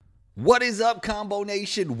What is up, Combo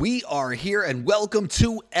Nation? We are here and welcome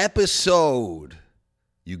to episode,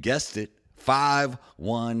 you guessed it,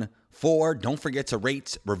 514. Don't forget to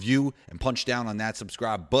rate, review, and punch down on that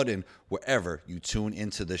subscribe button wherever you tune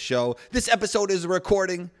into the show. This episode is a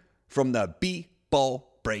recording from the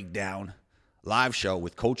B-Ball Breakdown live show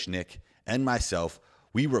with Coach Nick and myself.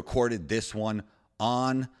 We recorded this one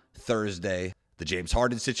on Thursday. The James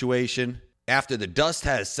Harden situation. After the dust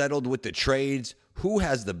has settled with the trades, who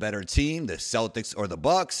has the better team, the Celtics or the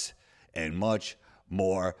Bucks, and much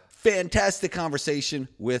more. Fantastic conversation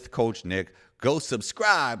with Coach Nick. Go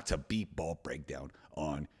subscribe to Beat Ball Breakdown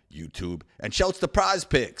on YouTube. And shouts to Prize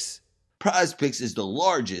Picks. Prize Picks is the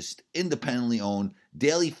largest independently owned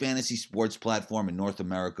daily fantasy sports platform in North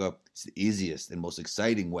America. It's the easiest and most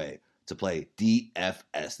exciting way to play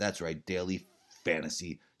DFS. That's right, daily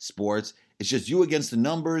fantasy sports. It's just you against the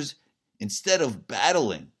numbers. Instead of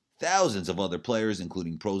battling thousands of other players,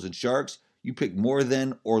 including pros and sharks, you pick more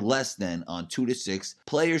than or less than on 2 to 6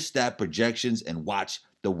 player stat projections and watch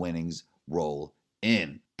the winnings roll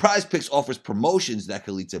in. Prize Picks offers promotions that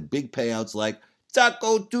can lead to big payouts like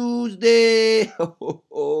Taco Tuesday.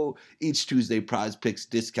 Each Tuesday, Prize Picks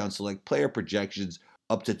discounts select player projections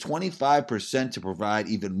up to 25% to provide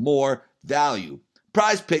even more value.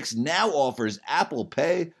 Prize Picks now offers Apple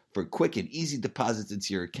Pay for quick and easy deposits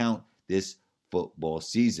into your account this football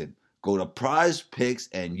season. Go to Prize Picks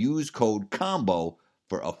and use code COMBO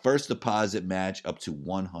for a first deposit match up to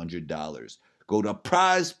 $100. Go to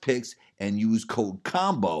Prize Picks and use code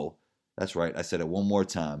COMBO. That's right, I said it one more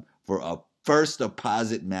time, for a first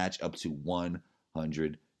deposit match up to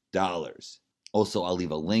 $100. Also, I'll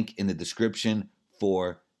leave a link in the description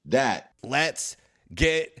for that. Let's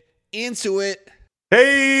get into it.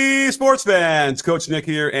 Hey, sports fans, Coach Nick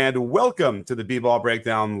here, and welcome to the B-Ball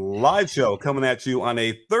Breakdown live show coming at you on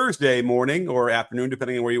a Thursday morning or afternoon,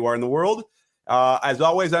 depending on where you are in the world. As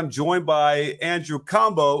always, I'm joined by Andrew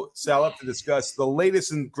Combo Salop to discuss the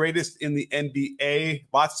latest and greatest in the NBA.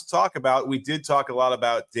 Lots to talk about. We did talk a lot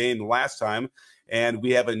about Dame last time, and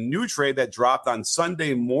we have a new trade that dropped on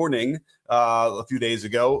Sunday morning a few days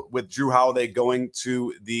ago with Drew Holiday going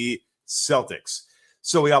to the Celtics.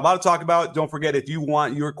 So we got a lot to talk about. Don't forget, if you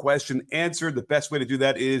want your question answered, the best way to do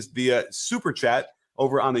that is via Super Chat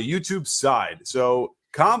over on the YouTube side. So,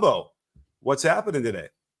 Combo, what's happening today?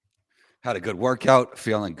 Had a good workout,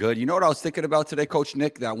 feeling good. You know what I was thinking about today, Coach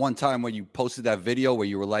Nick? That one time when you posted that video where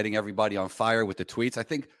you were lighting everybody on fire with the tweets.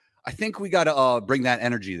 I think we got to bring that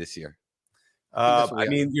energy this year. I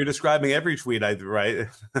mean, you're describing every tweet, right?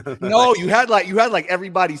 No, you had like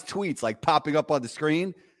everybody's tweets like popping up on the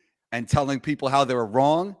screen and telling people how they were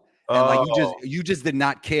wrong. And like you just did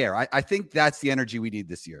not care. I think that's the energy we need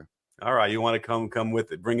this year. All right, you want to come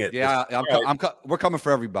with it, bring it. Yeah, we're coming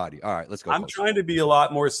for everybody. All right, let's go. I'm trying to be a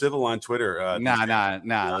lot more civil on Twitter.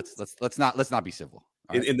 Nah. Let's not be civil.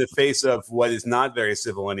 Right. In the face of what is not very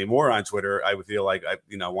civil anymore on Twitter, I would feel like I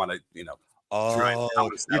want to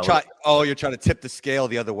you're trying to tip the scale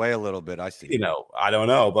the other way a little bit. I see. I don't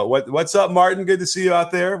know, but what's up, Martin? Good to see you out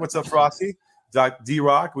there. What's up, Frosty?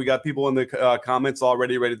 D-Rock, we got people in the comments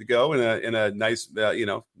already ready to go in a nice,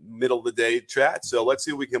 middle of the day chat. So let's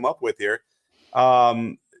see what we come up with here.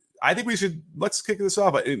 I think let's kick this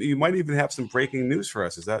off. You might even have some breaking news for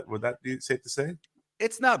us. Would that be safe to say?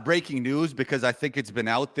 It's not breaking news because I think it's been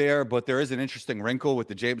out there, but there is an interesting wrinkle with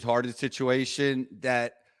the James Harden situation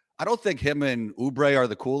that I don't think him and Oubre are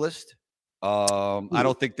the coolest. I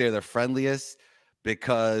don't think they're the friendliest.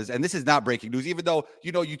 Because, and this is not breaking news, even though,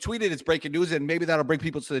 you tweeted it's breaking news and maybe that'll bring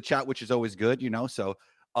people to the chat, which is always good, So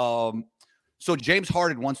James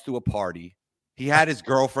Harden once threw a party. He had his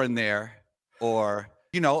girlfriend there or,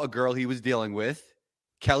 a girl he was dealing with.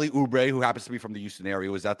 Kelly Oubre, who happens to be from the Houston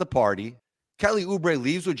area, was at the party. Kelly Oubre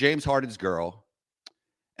leaves with James Harden's girl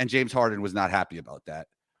and James Harden was not happy about that.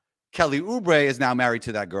 Kelly Oubre is now married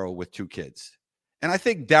to that girl with 2 kids. And I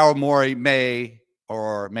think Daryl Morey may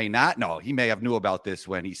or may not. No, he may have knew about this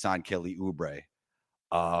when he signed Kelly Oubre.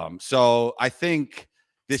 So I think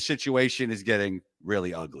this situation is getting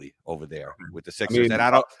really ugly over there with the Sixers, and I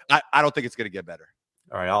don't think it's going to get better.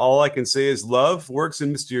 All right, all I can say is love works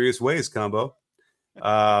in mysterious ways, Combo,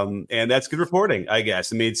 and that's good reporting, I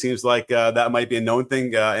guess. It seems like that might be a known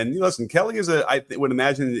thing. And listen, Kelly is I would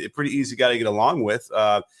imagine a pretty easy guy to get along with.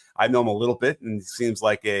 I know him a little bit, and he seems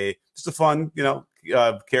like just a fun,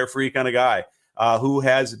 carefree kind of guy. Who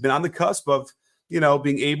has been on the cusp of,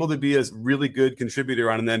 being able to be a really good contributor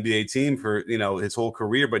on an NBA team for, his whole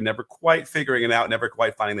career, but never quite figuring it out, never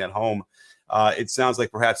quite finding that home. It sounds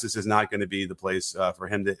like perhaps this is not going to be the place for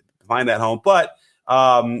him to find that home. But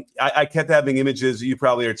I kept having images. You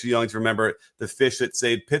probably are too young to remember The Fish That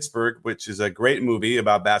Saved Pittsburgh, which is a great movie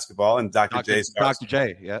about basketball, and Dr. J stars. Dr.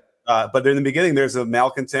 J, yeah. But in the beginning, there's a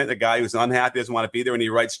malcontent, a guy who's unhappy, doesn't want to be there, and he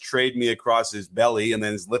writes "Trade me" across his belly, and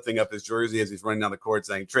then is lifting up his jersey as he's running down the court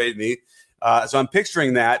saying "Trade me." So I'm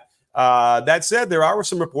picturing that. That said, there are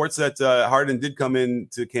some reports that Harden did come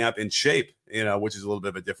into camp in shape, which is a little bit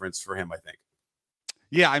of a difference for him, I think.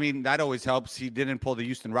 Yeah, I mean, that always helps. He didn't pull the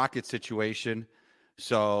Houston Rockets situation,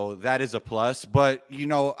 so that is a plus. But,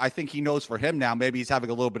 I think he knows for him now, maybe he's having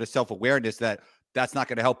a little bit of self-awareness that that's not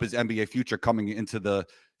going to help his NBA future coming into the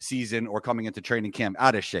season or coming into training camp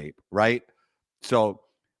out of shape, right? So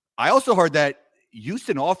I also heard that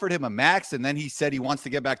Houston offered him a max, and then he said he wants to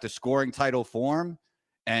get back to scoring title form,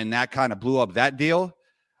 and that kind of blew up that deal.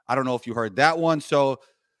 I don't know if you heard that one. So,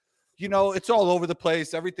 it's all over the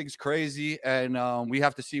place. Everything's crazy, and we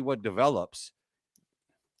have to see what develops.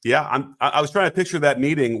 Yeah, I was trying to picture that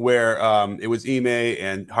meeting where it was Ime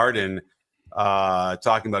and Harden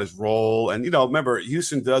talking about his role. And, remember,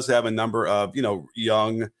 Houston does have a number of,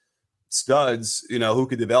 young studs, who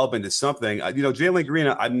could develop into something. Jalen Green,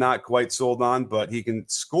 I'm not quite sold on, but he can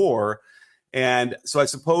score. And so I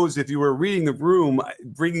suppose if you were reading the room,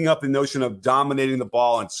 bringing up the notion of dominating the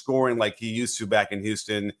ball and scoring like he used to back in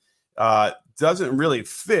Houston doesn't really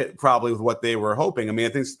fit probably with what they were hoping. I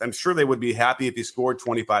mean, I'm sure they would be happy if he scored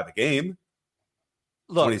 25 a game.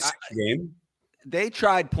 Look, 26 a game. They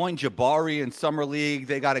tried Point Jabari in Summer League.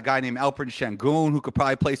 They got a guy named Alperen Şengün who could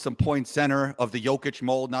probably play some point center of the Jokic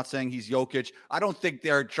mold. Not saying he's Jokic. I don't think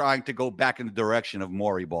they're trying to go back in the direction of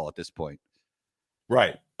Morey ball at this point.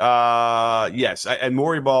 Right. Yes. And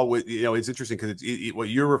Morey ball, it's interesting because what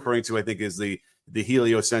you're referring to, I think, is the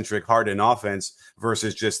heliocentric Harden offense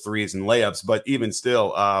versus just threes and layups. But even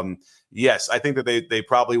still, yes, I think that they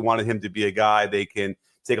probably wanted him to be a guy they can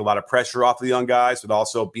take a lot of pressure off the young guys, but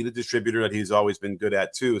also be the distributor that he's always been good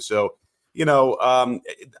at too. So, I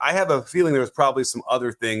have a feeling there was probably some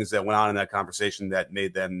other things that went on in that conversation that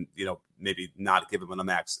made them, maybe not give him a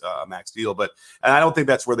max deal. And I don't think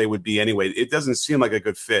that's where they would be anyway. It doesn't seem like a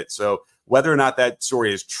good fit. So whether or not that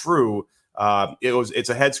story is true, it's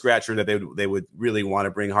a head scratcher that they would really want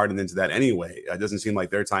to bring Harden into that anyway. It doesn't seem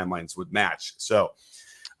like their timelines would match. So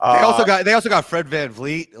they also got Fred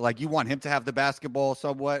VanVleet. Like, you want him to have the basketball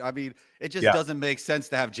somewhat. I mean, it just doesn't make sense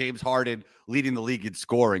to have James Harden leading the league in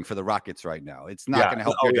scoring for the Rockets right now. It's not going to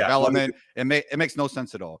help your development. It makes no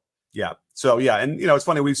sense at all. Yeah. So and it's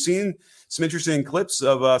funny. We've seen some interesting clips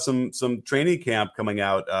of some training camp coming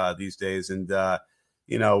out these days, and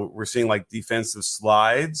we're seeing like defensive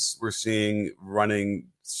slides. We're seeing running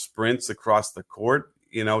sprints across the court.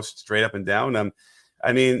 Straight up and down.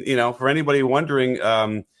 I mean, for anybody wondering,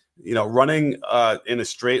 running in a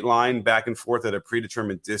straight line back and forth at a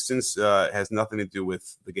predetermined distance has nothing to do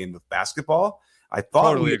with the game of basketball. I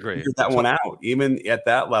thought totally agree. Figured that one out, even at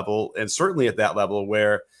that level, and certainly at that level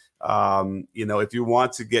where, if you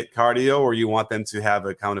want to get cardio or you want them to have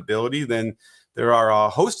accountability, then there are a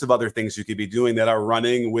host of other things you could be doing that are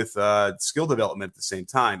running with skill development at the same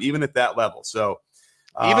time, even at that level. So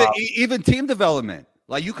even team development.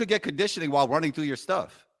 Like, you could get conditioning while running through your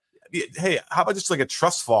stuff. Hey, how about just like a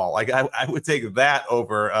trust fall? Like, I would take that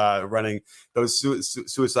over running those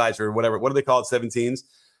suicides or whatever. What do they call it? 17s.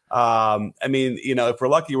 I mean, if we're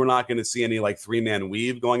lucky, we're not going to see any like 3-man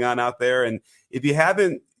weave going on out there. And if you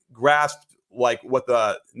haven't grasped like what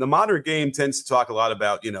the modern game tends to talk a lot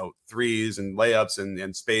about, threes and layups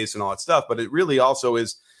and space and all that stuff, but it really also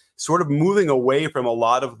is sort of moving away from a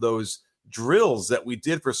lot of those drills that we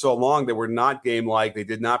did for so long that were not game-like. They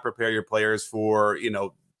did not prepare your players for,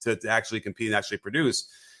 to actually compete and actually produce.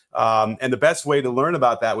 And the best way to learn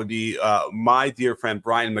about that would be my dear friend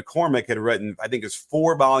Brian McCormick had written, I think it's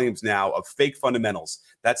 4 volumes now of Fake Fundamentals.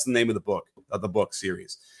 That's the name of the book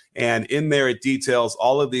series. And in there, it details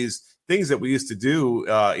all of these things that we used to do.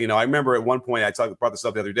 I remember at one point, brought this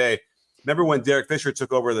up the other day. Remember when Derek Fisher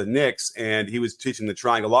took over the Knicks and he was teaching the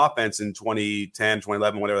triangle offense in 2010,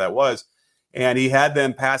 2011, whatever that was. And he had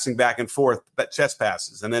them passing back and forth, chest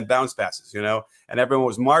passes and then bounce passes, and everyone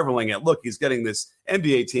was marveling at, look, he's getting this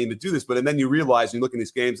NBA team to do this. And then you realize, you look in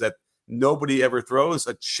these games, that nobody ever throws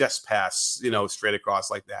a chest pass, straight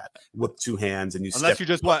across like that with 2 hands. And unless you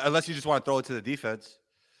just want to throw it to the defense.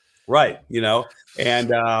 Right.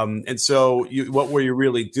 And so what were you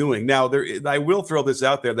really doing? Now, I will throw this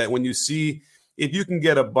out there that when you see, if you can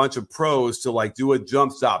get a bunch of pros to like do a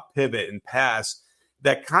jump stop, pivot and pass,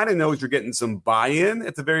 that kind of knows you're getting some buy-in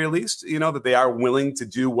at the very least, that they are willing to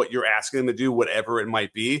do what you're asking them to do, whatever it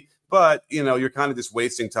might be. but you're kind of just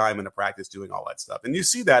wasting time in a practice doing all that stuff. And you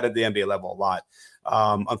see that at the NBA level a lot.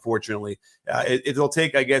 Unfortunately, it'll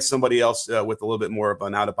take, I guess, somebody else with a little bit more of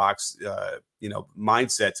an out of box,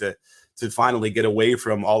 mindset to finally get away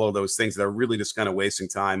from all of those things that are really just kind of wasting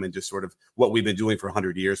time and just sort of what we've been doing for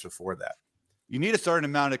 100 years before that. You need a certain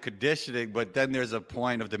amount of conditioning, but then there's a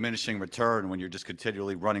point of diminishing return when you're just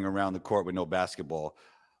continually running around the court with no basketball.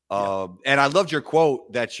 And I loved your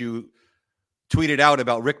quote that you tweeted out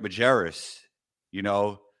about Rick Majerus,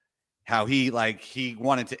 how he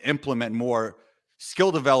wanted to implement more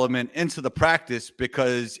skill development into the practice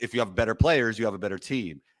because if you have better players, you have a better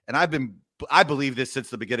team. And I believe this since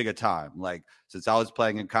the beginning of time. Like since I was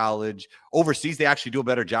playing in college, overseas, they actually do a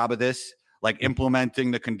better job of this, like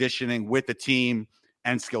implementing the conditioning with the team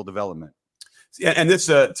and skill development. Yeah, and this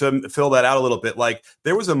to fill that out a little bit, like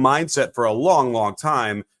there was a mindset for a long, long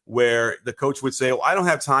time where the coach would say, well, I don't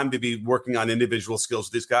have time to be working on individual skills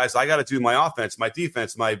with these guys. I got to do my offense, my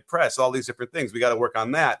defense, my press, all these different things. We got to work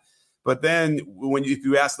on that. But then if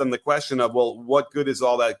you ask them the question of, well, what good is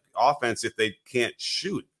all that offense if they can't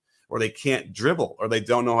shoot or they can't dribble or they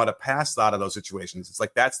don't know how to pass out of those situations? It's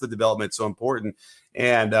like that's the development so important.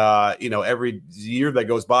 And, every year that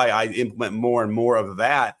goes by, I implement more and more of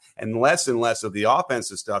that and less of the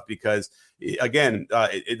offensive stuff because, again,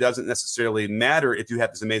 it doesn't necessarily matter if you have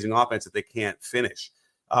this amazing offense if they can't finish.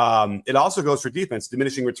 It also goes for defense,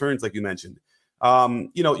 diminishing returns, like you mentioned.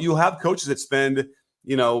 You have coaches that spend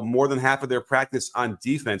more than half of their practice on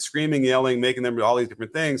defense, screaming, yelling, making them do all these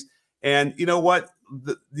different things. And you know what?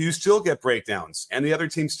 You still get breakdowns and the other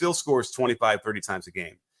team still scores 25, 30 times a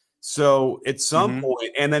game. So at some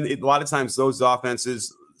point, and then a lot of times those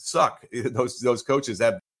offenses suck. Those coaches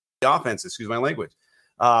have the offense, excuse my language.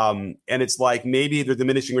 And it's like maybe the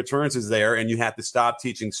diminishing returns is there and you have to stop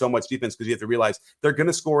teaching so much defense because you have to realize they're going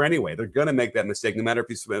to score anyway. They're going to make that mistake no matter if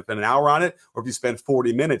you spend an hour on it or if you spend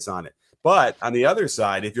 40 minutes on it. But on the other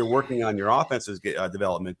side, if you're working on your offense's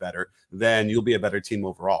development better, then you'll be a better team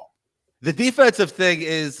overall. The defensive thing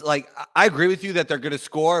is like, I agree with you that they're going to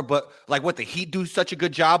score, but like what the Heat do such a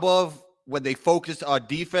good job of when they focus on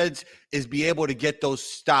defense is be able to get those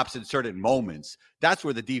stops in certain moments. That's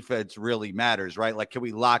where the defense really matters, right? Like, can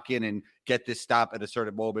we lock in and get this stop at a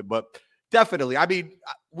certain moment? But definitely, I mean,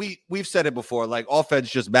 we've said it before, like offense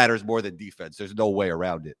just matters more than defense. There's no way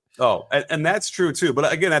around it. Oh, and that's true too.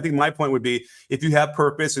 But again, I think my point would be if you have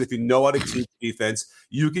purpose and if you know how to teach defense,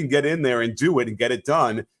 you can get in there and do it and get it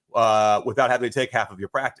done without having to take half of your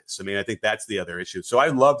practice. I mean, I think that's the other issue. So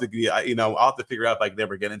I'd love to be, I'll have to figure out if I can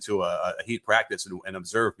ever get into a Heat practice and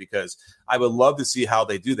observe because I would love to see how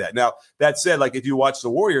they do that. Now, that said, like if you watch the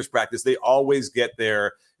Warriors practice, they always get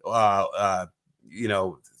their,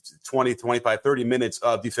 20, 25, 30 minutes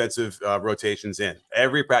of defensive rotations in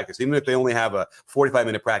every practice. Even if they only have a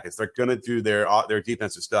 45-minute practice, they're going to do their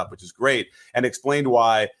defensive stuff, which is great, and explained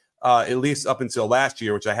why, at least up until last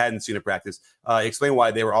year, which I hadn't seen in practice, explain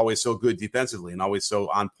why they were always so good defensively and always so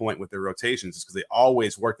on point with their rotations. It's because they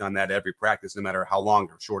always worked on that every practice, no matter how long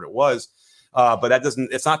or short it was. But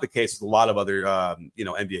it's not the case with a lot of other,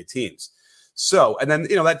 NBA teams. So, and then,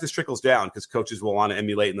 that just trickles down because coaches will want to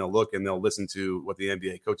emulate and they'll look and they'll listen to what the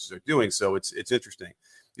NBA coaches are doing. So it's interesting.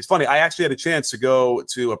 It's funny. I actually had a chance to go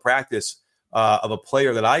to a practice of a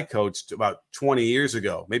player that I coached about 20 years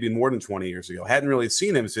ago, maybe more than 20 years ago. Hadn't really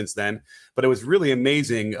seen him since then, but it was really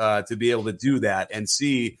amazing to be able to do that and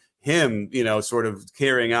see him, sort of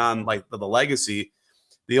carrying on like the legacy.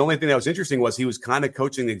 The only thing that was interesting was he was kind of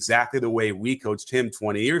coaching exactly the way we coached him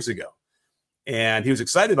 20 years ago. And he was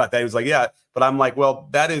excited about that. He was like, yeah, but I'm like, well,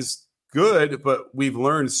 that is good, but we've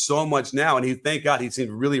learned so much now. And thank God he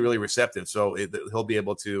seemed really, really receptive. So he'll be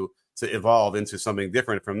able to evolve into something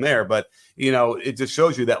different from there. But, it just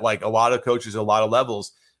shows you that like a lot of coaches, a lot of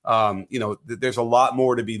levels, there's a lot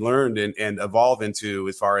more to be learned and evolve into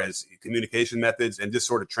as far as communication methods and just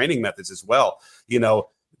sort of training methods as well.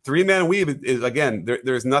 Three-man weave is, again,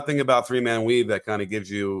 there's nothing about three-man weave that kind of gives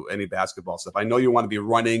you any basketball stuff. I know you want to be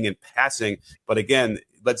running and passing, but again,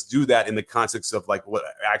 let's do that in the context of like what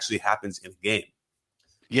actually happens in a game.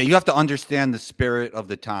 Yeah, you have to understand the spirit of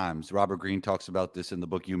the times. Robert Greene talks about this in the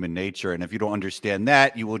book Human Nature, and if you don't understand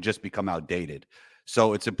that, you will just become outdated.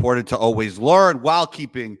 So it's important to always learn while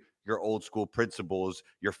keeping your old school principles,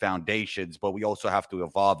 your foundations, but we also have to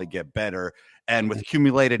evolve and get better. And with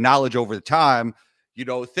accumulated knowledge over the time,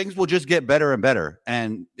 things will just get better and better.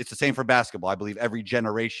 And it's the same for basketball. I believe every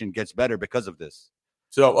generation gets better because of this.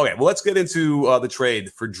 So, okay, well, let's get into the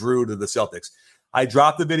trade for Drew to the Celtics. I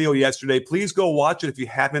dropped the video yesterday. Please go watch it if you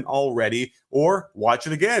haven't already, or watch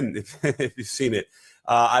it again if you've seen it.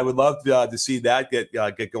 I would love to see that get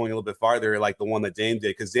going a little bit farther, like the one that Dame did,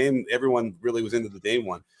 because Dame, everyone really was into the Dame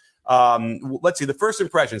one. Let's see the first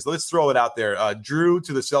impressions. Let's throw it out there. Drew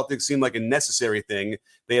to the Celtics seemed like a necessary thing.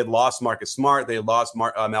 They had lost Marcus Smart. They had lost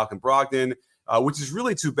Malcolm Brogdon, which is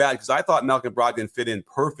really too bad because I thought Malcolm Brogdon fit in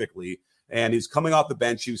perfectly. And he's coming off the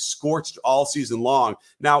bench. He was scorched all season long.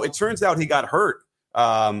 Now, it turns out he got hurt.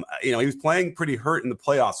 He was playing pretty hurt in the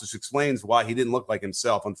playoffs, which explains why he didn't look like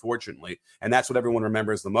himself, unfortunately. And that's what everyone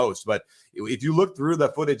remembers the most. But if you look through the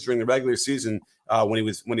footage during the regular season, when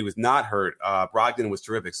he was not hurt, Brogdon was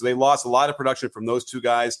terrific. So they lost a lot of production from those two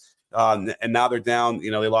guys. And now they're down. They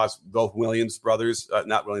lost both Williams brothers,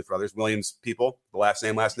 not Williams brothers, Williams people, the last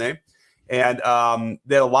name. And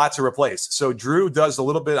they had a lot to replace. So Drew does a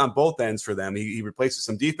little bit on both ends for them. He replaces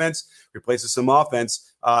some defense, replaces some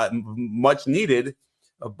offense, much needed.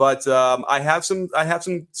 But I have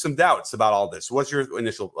some doubts about all this. What's your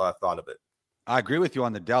initial thought of it? I agree with you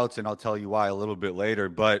on the doubts, and I'll tell you why a little bit later.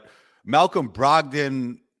 But Malcolm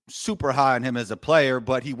Brogdon, super high on him as a player,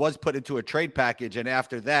 but he was put into a trade package. And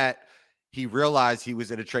after that, he realized he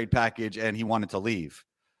was in a trade package and he wanted to leave.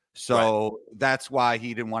 So That's why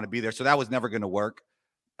he didn't want to be there. So that was never going to work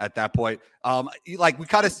at that point. We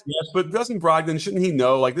kind of yes, but doesn't Brogdon, shouldn't he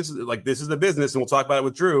know this is the business, and we'll talk about it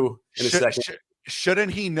with Drew in a second.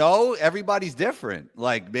 Shouldn't he know? Everybody's different.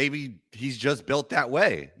 Maybe he's just built that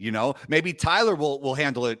way. Maybe Tyler will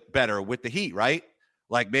handle it better with the Heat, right?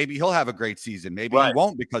 Maybe he'll have a great season. Maybe he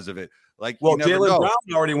won't because of it. Jaylen Brown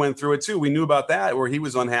already went through it too. We knew about that, where he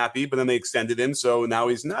was unhappy, but then they extended him, so now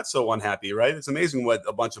he's not so unhappy, right? It's amazing what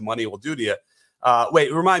a bunch of money will do to you.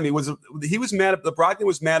 Wait, remind me, Brogdon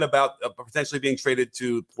was mad about potentially being traded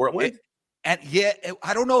to Portland?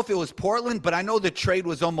 I don't know if it was Portland, but I know the trade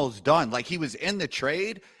was almost done. He was in the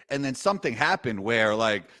trade, and then something happened where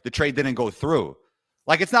the trade didn't go through.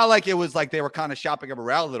 It's not like it was they were kind of shopping him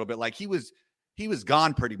around a little bit. He was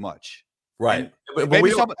gone pretty much. Right. Maybe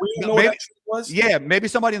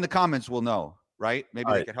somebody in the comments will know, right?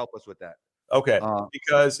 Maybe they can help us with that. Okay.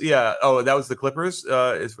 Because that was the Clippers.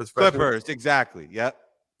 Clippers, exactly. Yep.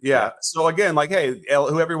 Yeah. So again, hey,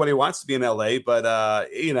 who everybody wants to be in LA, but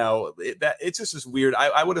it's just as weird.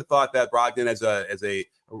 I would have thought that Brogdon as a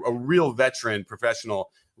real veteran professional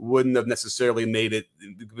wouldn't have necessarily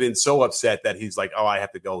been so upset that he's I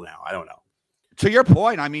have to go now. I don't know. To your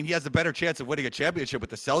point, he has a better chance of winning a championship with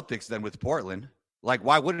the Celtics than with Portland.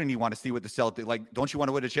 Why wouldn't he want to see with the Celtics? Don't you want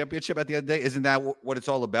to win a championship at the end of the day? Isn't that what it's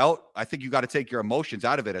all about? I think you got to take your emotions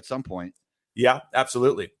out of it at some point. Yeah,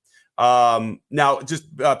 absolutely. Now,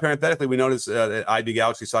 just parenthetically, we noticed that IB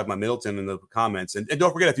Galaxy's talking about Middleton in the comments. And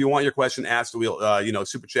don't forget, if you want your question asked, we'll,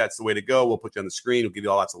 Super Chat's the way to go. We'll put you on the screen. We'll give you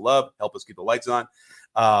all lots of love. Help us keep the lights on.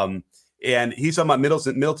 And he's talking about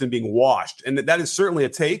Middleton being washed. And that is certainly a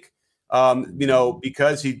take.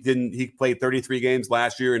 Because he played 33 games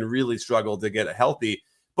last year and really struggled to get healthy.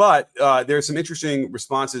 But there's some interesting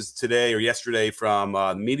responses today or yesterday from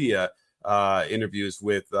media interviews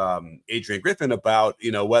with Adrian Griffin about,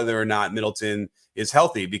 whether or not Middleton is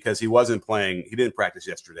healthy because he wasn't playing. He didn't practice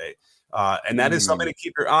yesterday. And that is something to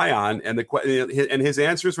keep your eye on. And his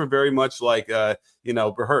answers were very much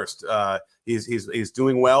rehearsed. He's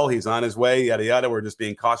doing well. He's on his way, yada, yada. We're just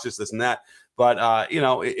being cautious, this and that. But,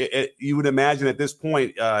 you would imagine at this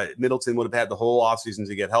point, Middleton would have had the whole offseason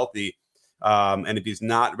to get healthy. And if he's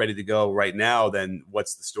not ready to go right now, then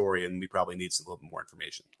what's the story? And we probably need a little bit more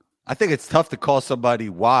information. I think it's tough to call somebody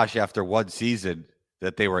wash after one season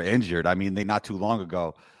that they were injured. They not too long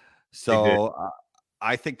ago. So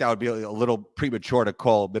I think that would be a little premature to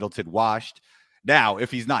call Middleton washed. Now,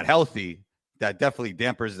 if he's not healthy, that definitely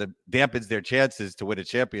dampens their chances to win a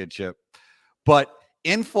championship. But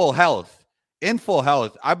in full health,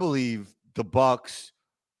 I believe the Bucks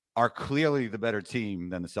are clearly the better team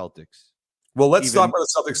than the Celtics. Well, let's talk about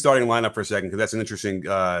the Celtics starting lineup for a second, because that's an interesting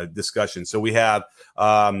discussion. So we have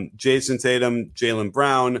Jason Tatum, Jaylen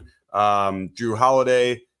Brown, Drew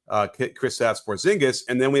Holiday, Kristaps Porzingis,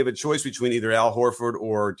 and then we have a choice between either Al Horford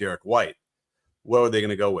or Derek White. What are they going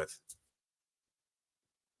to go with?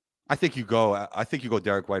 I think you go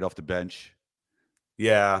Derek White off the bench.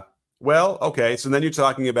 Yeah. Well, okay. So then you're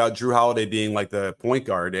talking about Drew Holiday being the point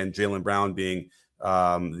guard and Jaylen Brown being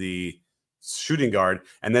the shooting guard,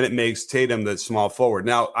 and then it makes Tatum the small forward.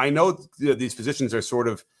 Now, I know these positions are sort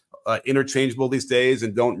of interchangeable these days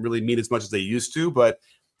and don't really mean as much as they used to, but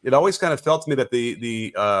it always kind of felt to me that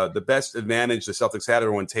the best advantage the Celtics had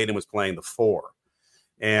were when Tatum was playing the 4,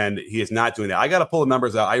 and he is not doing that. I got to pull the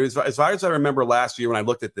numbers out. As far as I remember last year when I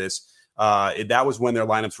looked at this, that was when their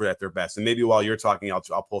lineups were at their best. And maybe while you're talking,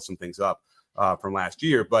 I'll pull some things up. from last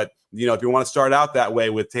year. But, if you want to start out that way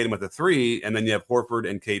with Tatum at the 3, and then you have Horford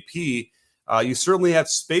and KP, you certainly have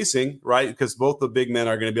spacing, right? Because both the big men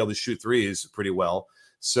are going to be able to shoot threes pretty well.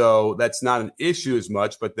 So that's not an issue as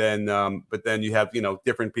much. But then you have,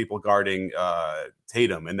 different people guarding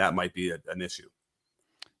Tatum, and that might be an issue.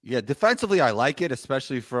 Yeah, defensively, I like it,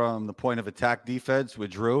 especially from the point of attack defense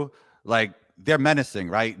with Drew. Like, they're menacing,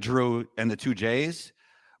 right? Drew and the 2 J's.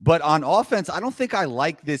 But on offense, I don't think I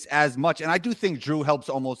like this as much. And I do think Drew helps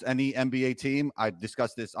almost any NBA team. I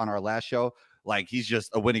discussed this on our last show. Like, he's just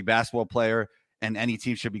a winning basketball player, and any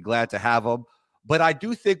team should be glad to have him. But I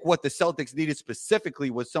do think what the Celtics needed specifically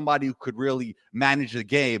was somebody who could really manage the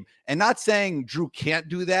game. And not saying Drew can't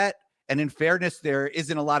do that. And in fairness, there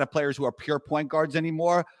isn't a lot of players who are pure point guards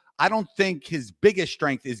anymore. I don't think his biggest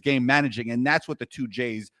strength is game managing, and that's what the 2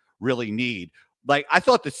 J's really need. Like, I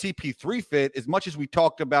thought the CP3 fit, as much as we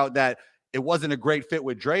talked about that it wasn't a great fit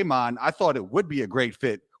with Draymond, I thought it would be a great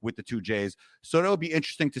fit with the 2 J's. So it'll be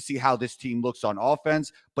interesting to see how this team looks on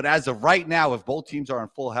offense. But as of right now, if both teams are in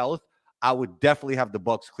full health, I would definitely have the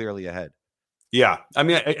Bucks clearly ahead. Yeah, I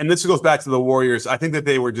mean, and this goes back to the Warriors. I think that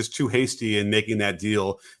they were just too hasty in making that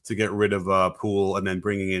deal to get rid of Poole and then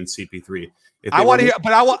bringing in CP3. I want to hear,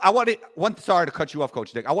 but I want to. Sorry to cut you off,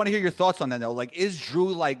 Coach Nick. I want to hear your thoughts on that though. Like, is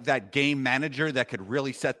Drew like that game manager that could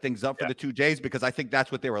really set things up for the 2 J's? Because I think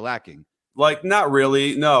that's what they were lacking. Like, not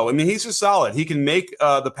really. No, I mean, he's just solid. He can make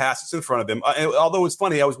the passes in front of him. Although it's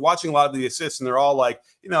funny, I was watching a lot of the assists, and they're all like,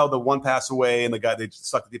 the one pass away, and the guy they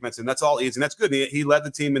stuck the defense in. That's all easy, and that's good. And he led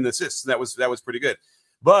the team in assists. And that was pretty good.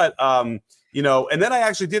 But and then I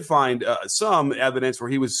actually did find some evidence where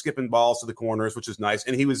he was skipping balls to the corners, which is nice,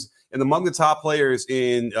 and he was among the top players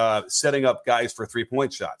in setting up guys for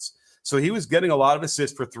 3-point shots. So he was getting a lot of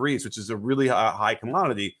assists for threes, which is a really high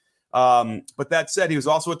commodity. But that said, he was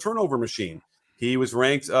also a turnover machine. He was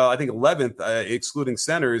ranked, I think, 11th, excluding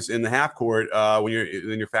centers in the half court when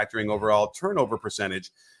you're factoring overall turnover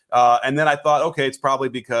percentage. And then I thought, okay, it's probably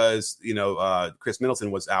because Chris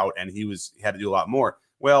Middleton was out and he had to do a lot more.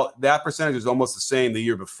 Well, that percentage is almost the same the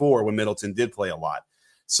year before when Middleton did play a lot.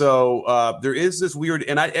 So there is this weird,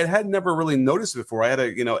 and I had never really noticed it before. I had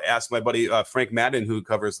to, ask my buddy Frank Madden, who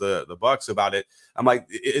covers the Bucks, about it. I'm like,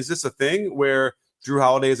 is this a thing where Drew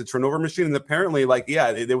Holiday is a turnover machine? And apparently,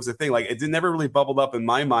 there was a thing. Like, it never really bubbled up in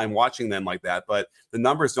my mind watching them like that. But the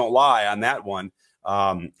numbers don't lie on that one.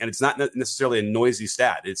 And it's not necessarily a noisy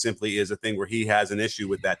stat. It simply is a thing where he has an issue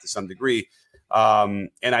with that to some degree. And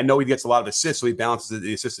I know he gets a lot of assists, so he balances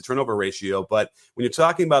the assist to turnover ratio. But when you're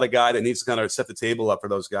talking about a guy that needs to kind of set the table up for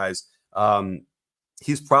those guys,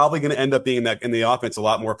 he's probably going to end up being in the offense a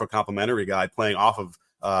lot more of a complimentary guy playing off of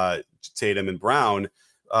Tatum and Brown.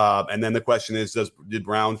 And then the question is, did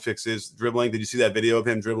Brown fix his dribbling? Did you see that video of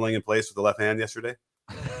him dribbling in place with the left hand yesterday?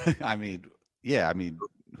 I mean,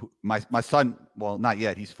 my son, well, not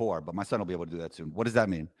yet. He's 4, but my son will be able to do that soon. What does that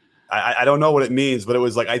mean? I don't know what it means, but it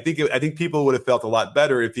was like, I think people would have felt a lot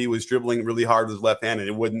better if he was dribbling really hard with his left hand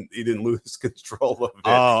and he didn't lose control of it.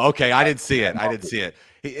 Oh, okay. I didn't see it.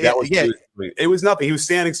 It was nothing. He was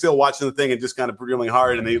standing still watching the thing and just kind of dribbling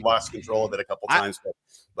hard, and he lost control of it a couple times.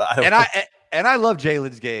 I love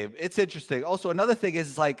Jalen's game. It's interesting. Also, another thing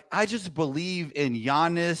is, like, I just believe in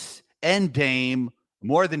Giannis and Dame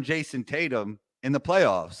more than Jason Tatum in the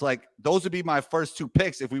playoffs. Like, those would be my first 2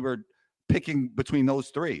 picks if we were picking between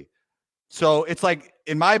those 3. So it's like,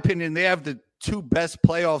 in my opinion, they have the 2 best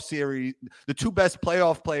playoff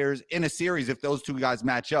players in a series if those 2 guys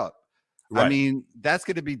match up. Right. I mean, that's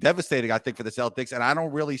going to be devastating, I think, for the Celtics. And I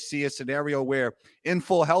don't really see a scenario where in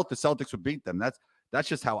full health, the Celtics would beat them. That's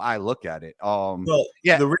just how I look at it.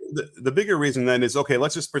 The bigger reason then is, okay,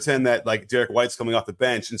 let's just pretend that like Derek White's coming off the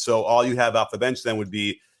bench. And so all you have off the bench then would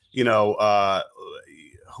be, who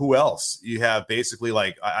else? You have basically,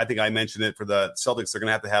 like, I think I mentioned it for the Celtics, they're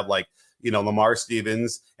going to have like, Lamar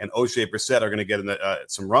Stevens and O'Shea Brissett are going to get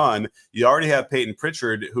some run. You already have Peyton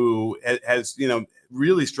Pritchard, who has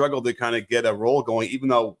really struggled to kind of get a role going, even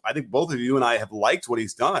though I think both of you and I have liked what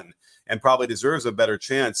he's done and probably deserves a better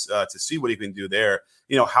chance to see what he can do there.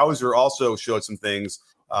 Hauser also showed some things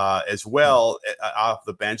as well off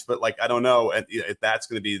the bench, but like, I don't know if that's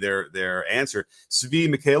going to be their answer. Svi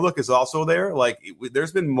Mikhailuk is also there. Like,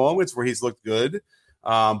 there's been moments where he's looked good.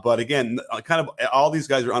 But again, kind of all these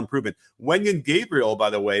guys are unproven. Wenyen Gabriel, by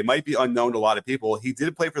the way, might be unknown to a lot of people. He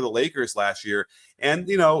did play for the Lakers last year. And,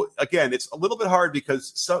 again, it's a little bit hard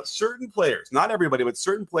because certain players, not everybody, but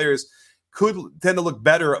certain players could tend to look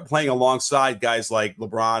better playing alongside guys like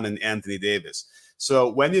LeBron and Anthony Davis.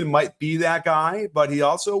 So Wenyon might be that guy, but he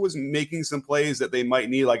also was making some plays that they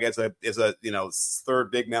might need, like as a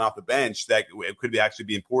third big man off the bench that it could actually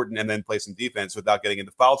be important, and then play some defense without getting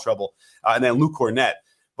into foul trouble. And then Luke Cornett.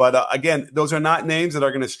 But again, those are not names that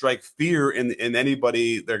are going to strike fear in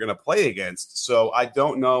anybody they're going to play against. So I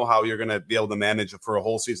don't know how you're going to be able to manage for a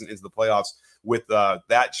whole season into the playoffs with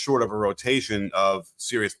that short of a rotation of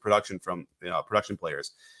serious production from production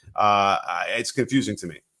players. It's confusing to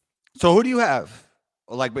me. So who do you have,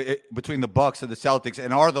 like, between the Bucks and the Celtics,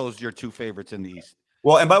 and are those your two favorites in the East?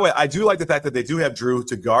 Well, and by the way, I do like the fact that they do have Drew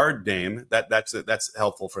to guard Dame. That's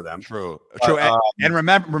helpful for them. True. And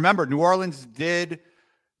remember, New Orleans did,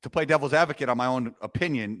 to play devil's advocate on my own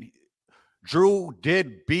opinion, Drew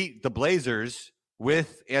did beat the Blazers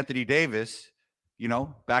with Anthony Davis.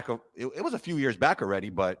 It was a few years back already,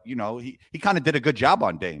 but he kind of did a good job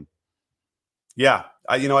on Dame. Yeah,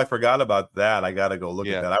 I forgot about that. I got to go look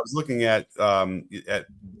at that. I was looking at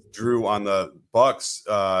Drew on the Bucks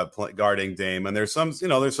guarding Dame, and there's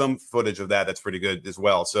some footage of that's pretty good as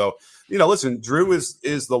well. So listen, Drew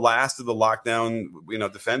is the last of the lockdown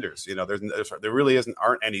defenders. There really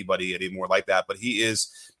aren't anybody anymore like that, but he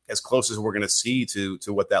is as close as we're going to see to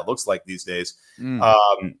what that looks like these days.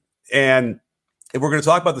 And if we're going to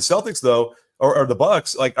talk about the Celtics though, or the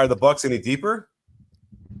Bucks, like, are the Bucks any deeper?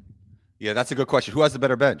 Yeah, that's a good question. Who has the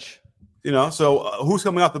better bench? So who's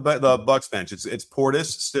coming off the Bucks bench? It's Portis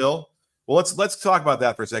still. Well, let's talk about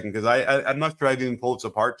that for a second, because I'm not sure I didn't pull it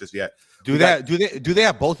apart just yet. Do they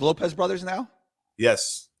have both Lopez brothers now?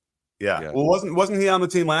 Yes. Yeah. Well, wasn't he on the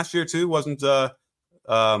team last year too? Wasn't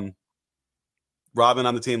Robin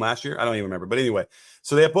on the team last year? I don't even remember. But anyway,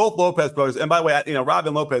 so they have both Lopez brothers. And by the way,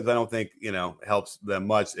 Robin Lopez, I don't think helps them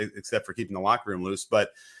much except for keeping the locker room loose.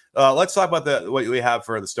 But let's talk about what we have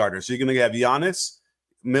for the starters. So you're going to have Giannis,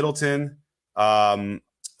 Middleton,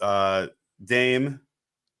 Dame.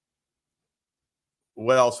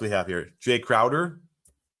 What else we have here? Jay Crowder.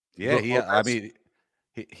 Yeah. I mean,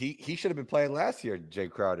 he should have been playing last year. Jay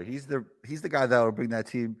Crowder. He's the guy that will bring that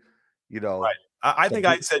team. Right. I think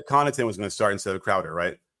I said Connaughton was going to start instead of Crowder,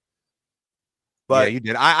 right? But yeah, you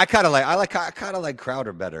did. I kind of like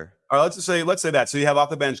Crowder better. All right, let's say that. So you have off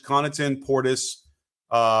the bench Connaughton, Portis.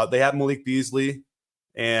 They have Malik Beasley,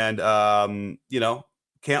 and they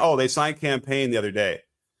signed Campaign the other day.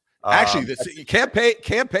 Actually, Campaign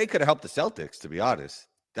could have helped the Celtics, to be honest.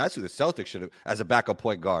 That's who the Celtics should have as a backup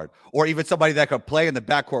point guard, or even somebody that could play in the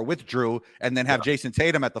backcourt with Drew and then have Jason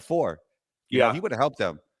Tatum at the 4. He would have helped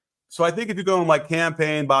them. So I think if you're going like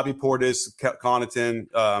Campaign, Bobby Portis, Connaughton,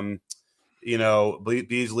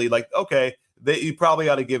 Beasley, you probably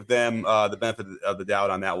ought to give them the benefit of the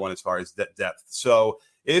doubt on that one as far as depth. So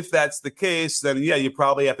if that's the case, then you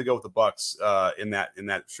probably have to go with the Bucks in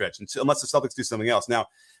that stretch, unless the Celtics do something else. Now,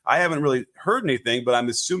 I haven't really heard anything, but I'm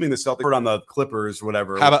assuming the Celtics are on the Clippers,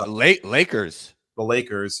 whatever. How about Lakers? The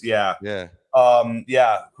Lakers, yeah.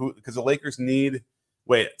 Because the Lakers need.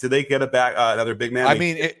 Wait, did they get it back? Another big man?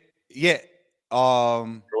 They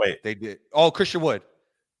did. Oh, Christian Wood.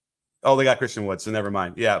 Oh, they got Christian Wood, so never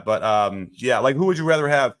mind. Yeah, but like, who would you rather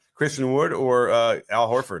have, Christian Wood or Al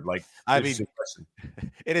Horford? Like, it is interesting.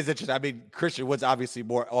 I mean, Christian Wood's obviously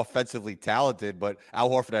more offensively talented, but Al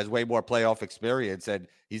Horford has way more playoff experience, and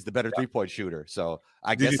he's the better 3-point shooter. So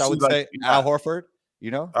I guess I would say Al Horford.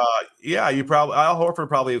 Al Horford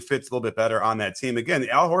probably fits a little bit better on that team. Again,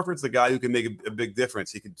 Al Horford's the guy who can make a big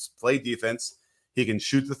difference. He can play defense. He can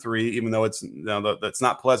shoot the 3, even though it's that's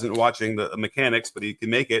not pleasant watching the mechanics, but he can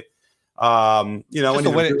make it.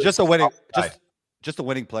 Just a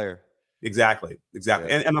winning player. Exactly. Yeah.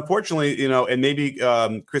 And unfortunately, and maybe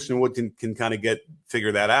Christian Wood can kind of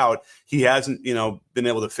figure that out. He hasn't, been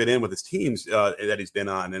able to fit in with his teams that he's been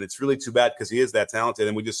on, and it's really too bad because he is that talented.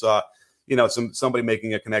 And we just saw, somebody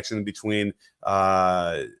making a connection between,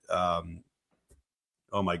 oh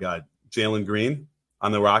my God, Jalen Green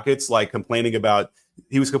on the Rockets,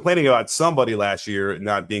 he was complaining about somebody last year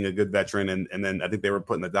not being a good veteran, and then I think they were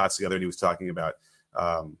putting the dots together, and he was talking about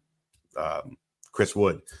Chris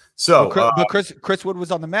Wood. So, Chris Wood was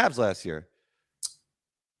on the Mavs last year.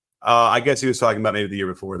 I guess he was talking about maybe the year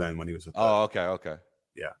before then when he was with. Okay.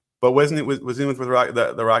 Yeah, but was he with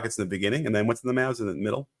the Rockets in the beginning and then went to the Mavs in the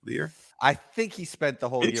middle of the year? I think he spent the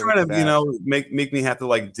whole year. Trying to make me have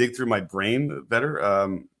to dig through my brain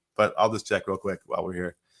better. But I'll just check real quick while we're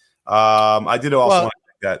here. I did also want to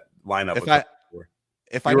check that lineup.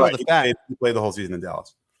 If I know the fact, he played the whole season in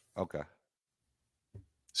Dallas. Okay.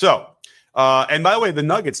 So, and by the way, the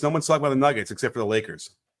Nuggets. No one's talking about the Nuggets except for the Lakers.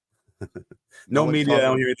 No media. I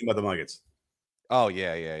don't hear anything about the Nuggets. Oh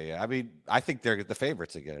yeah. I mean, I think they're the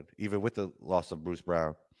favorites again, even with the loss of Bruce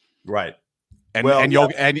Brown. Right. And Well, and, yeah.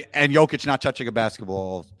 and Jokic not touching a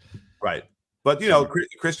basketball. Right. But,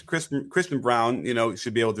 Christian Brown,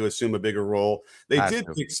 should be able to assume a bigger role. They did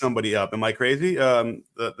pick somebody up. Am I crazy? The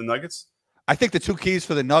Nuggets? I think the two keys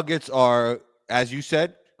for the Nuggets are, as you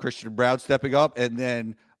said, Christian Brown stepping up. And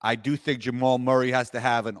then I do think Jamal Murray has to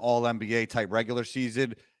have an all-NBA type regular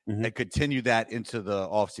season and continue that into the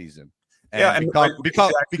offseason. And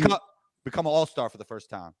become an all-star for the first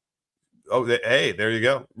time. Oh, hey, there you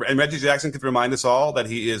go. And Reggie Jackson could remind us all that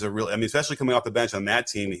he is especially coming off the bench on that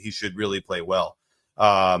team, he should really play well.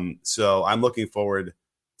 So I'm looking forward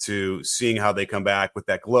to seeing how they come back with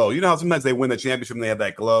that glow. You know how sometimes they win the championship and they have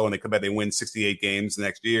that glow and they come back, they win 68 games the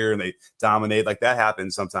next year and they dominate. Like that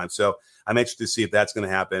happens sometimes. So I'm interested to see if that's going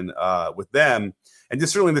to happen with them. And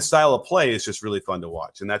just certainly the style of play is just really fun to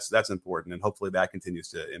watch. And that's important. And hopefully that continues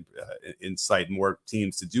to incite more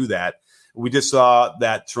teams to do that. We just saw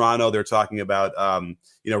that Toronto, they're talking about,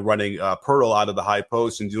 running Pearl out of the high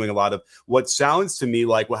post and doing a lot of what sounds to me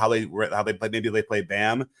like how they play. Maybe they play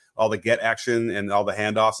Bam, all the get action and all the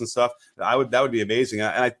handoffs and stuff. That would be amazing.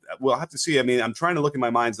 And we'll have to see. I mean, I'm trying to look in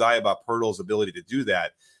my mind's eye about Pearl's ability to do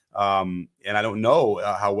that. And I don't know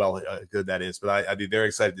how good that is, but I'd be very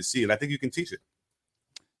excited to see. And I think you can teach it.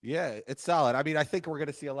 Yeah, it's solid. I mean, I think we're going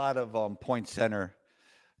to see a lot of point center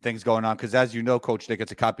things going on because, as you know, Coach Nick,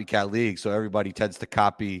 it's a copycat league, so everybody tends to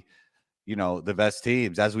copy, the best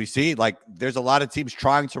teams. As we see, like there's a lot of teams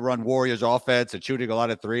trying to run Warriors offense and shooting a lot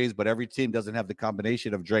of threes, but every team doesn't have the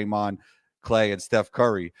combination of Draymond, Clay, and Steph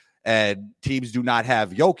Curry. And teams do not have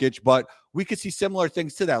Jokic, but we could see similar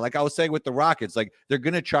things to that. Like I was saying with the Rockets, like they're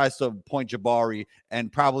going to try some point Jabari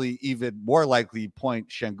and probably even more likely point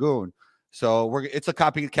Şengün. So it's a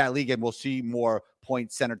copycat league, and we'll see more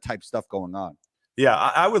point center type stuff going on. Yeah,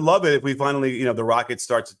 I would love it if we finally, the Rockets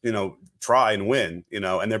start to, try and win,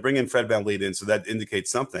 and they're bringing Fred VanVleet in, so that indicates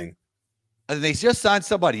something. And they just signed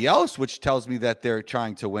somebody else, which tells me that they're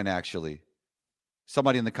trying to win. Actually,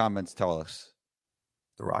 somebody in the comments tell us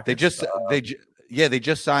the Rockets. They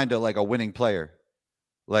just signed a winning player,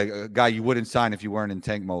 like a guy you wouldn't sign if you weren't in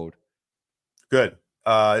tank mode. Good.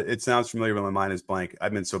 It sounds familiar, but my mind is blank.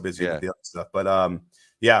 I've been so busy with the other stuff, but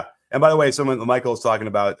yeah. And by the way, Michael is talking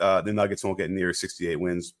about the Nuggets won't get near 68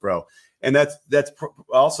 wins, bro. And that's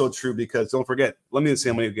also true because don't forget, let me see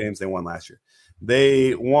how many games they won last year.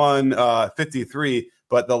 They won 53,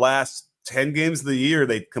 but the last 10 games of the year,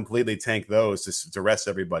 they completely tanked those to rest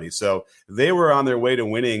everybody. So they were on their way to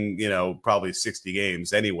winning, probably 60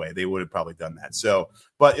 games anyway. They would have probably done that. So,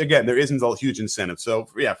 but again, there isn't a huge incentive. So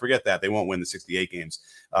yeah, forget that. They won't win the 68 games.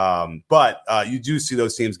 But you do see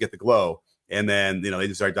those teams get the glow. And then, they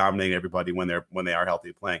just start dominating everybody when they are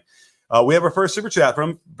healthy playing. We have our first super chat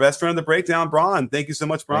from best friend of the breakdown, Braun. Thank you so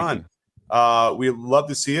much, Braun. We love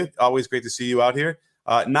to see it. Always great to see you out here.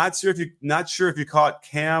 Not sure if you caught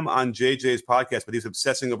Cam on JJ's podcast, but he's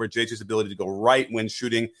obsessing over JJ's ability to go right when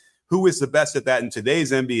shooting. Who is the best at that in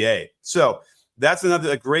today's NBA? So that's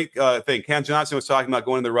a great thing. Cam Johnson was talking about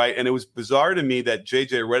going to the right, and it was bizarre to me that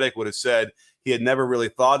JJ Redick would have said he had never really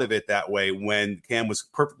thought of it that way when Cam was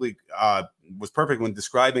perfect when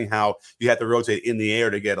describing how you had to rotate in the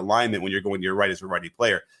air to get alignment when you're going to your right as a righty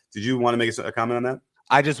player. Did you want to make a comment on that?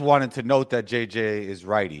 I just wanted to note that JJ is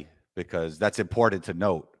righty because that's important to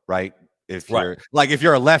note, right? If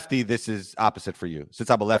you're a lefty, this is opposite for you.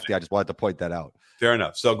 Since I'm a lefty, I just wanted to point that out. Fair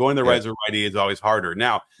enough. So going to the right as a righty is always harder.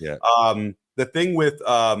 Now, the thing with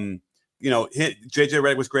JJ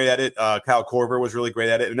Redick was great at it. Kyle Korver was really great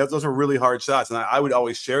at it. And those are really hard shots. And I would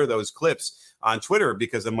always share those clips on Twitter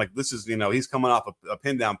because I'm like, this is, he's coming off a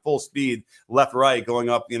pin down full speed, left, right, going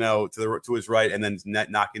up, to his right, and then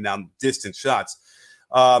knocking down distant shots.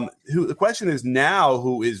 The question is now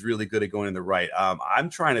who is really good at going in the right?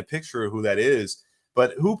 I'm trying to picture who that is,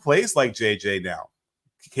 but who plays like JJ now?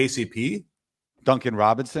 KCP? Duncan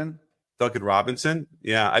Robinson?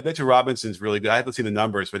 Yeah, I bet you Robinson's really good. I have to see the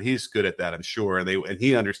numbers, but he's good at that, I'm sure, and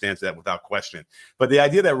he understands that without question. But the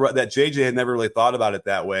idea that JJ had never really thought about it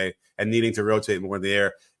that way and needing to rotate more in the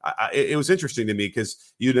air, it was interesting to me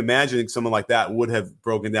because you'd imagine someone like that would have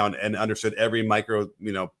broken down and understood every micro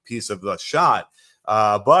piece of the shot.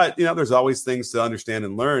 But there's always things to understand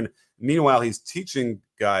and learn. Meanwhile, he's teaching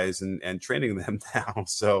guys and training them now,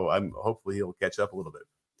 so hopefully he'll catch up a little bit.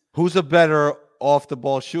 Who's a better off the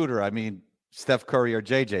ball shooter? I mean, Steph Curry or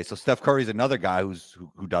JJ. So Steph Curry's another guy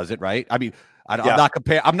who does it, right? I mean,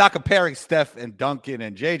 I'm not comparing Steph and Duncan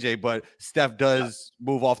and JJ, but Steph does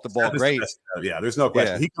move off the ball great. Yeah, there's no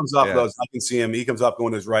question. He comes off those. I can see him. He comes off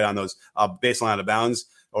going to his right on those baseline out of bounds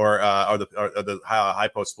or the high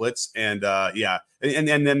post splits, and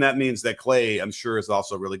then that means that Clay, I'm sure, is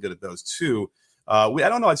also really good at those too. I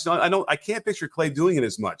don't know. I can't picture Clay doing it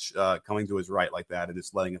as much, coming to his right like that and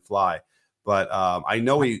just letting it fly. But I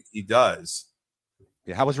know he does.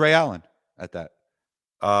 Yeah. How was Ray Allen at that?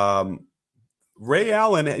 Ray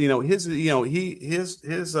Allen,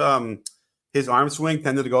 his arm swing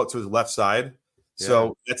tended to go out to his left side.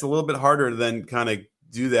 So it's a little bit harder than kind of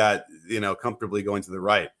do that, comfortably going to the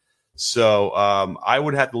right. So I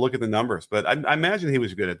would have to look at the numbers, but I imagine he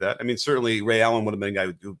was good at that. I mean, certainly Ray Allen would have been a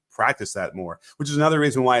guy who practiced that more, which is another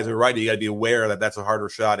reason why as a righty, you got to be aware that that's a harder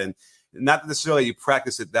shot. And not necessarily you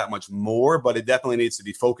practice it that much more, but it definitely needs to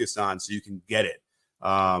be focused on so you can get it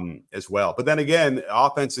as well. But then again,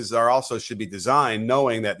 offenses should be designed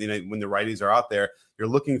knowing that, when the righties are out there, you're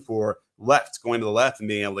looking for going to the left and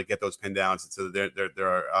being able to get those pin downs so that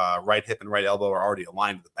their right hip and right elbow are already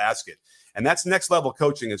aligned to the basket. And that's next level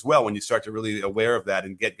coaching as well, when you start to really aware of that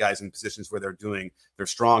and get guys in positions where they're doing their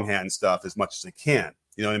strong hand stuff as much as they can.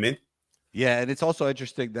 You know what I mean? Yeah. And it's also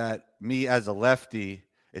interesting that me as a lefty,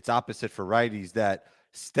 it's opposite for righties, that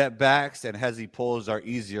step backs and hezzy pulls are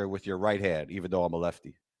easier with your right hand, even though I'm a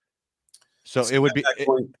lefty. So it would be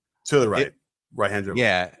to the right. Right-hand dribble.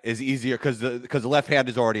 Yeah, is easier because the left hand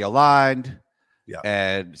is already aligned. Yeah.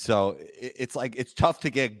 And so it's tough to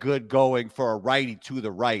get good going for a righty to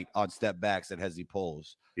the right on step backs and hezzy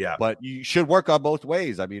pulls. Yeah. But you should work on both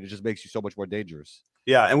ways. I mean, it just makes you so much more dangerous.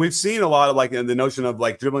 Yeah, and we've seen a lot of the notion of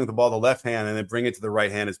dribbling the ball to the left hand and then bring it to the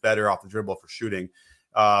right hand is better off the dribble for shooting.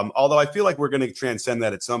 Although I feel like we're going to transcend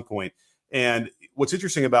that at some point. And what's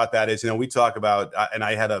interesting about that is, we talk about, and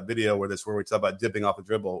I had a video where we talk about dipping off a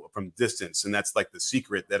dribble from distance. And that's like the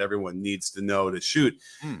secret that everyone needs to know to shoot.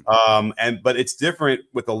 But it's different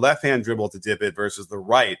with the left hand dribble to dip it versus the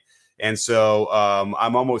right. And so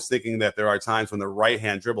I'm almost thinking that there are times when the right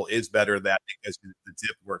hand dribble is better because the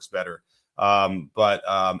dip works better. And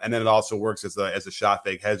then it also works as a shot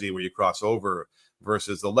fake hezzy where you cross over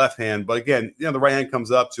versus the left hand. But again, the right hand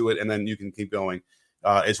comes up to it and then you can keep going.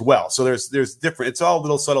 As well. So there's different, it's all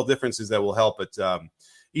little subtle differences that will help. But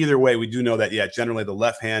either way, we do know that, generally the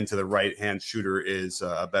left hand to the right hand shooter is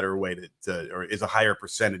a better way or is a higher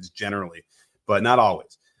percentage generally, but not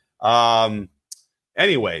always.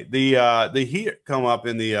 Anyway, the Heat come up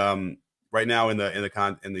in the right now in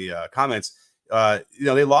the comments.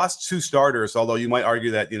 They lost 2 starters, although you might argue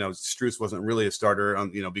that, Strus wasn't really a starter,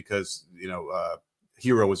 because,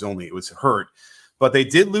 Hero was hurt. But they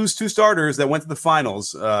did lose 2 starters that went to the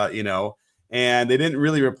finals, and they didn't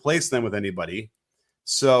really replace them with anybody.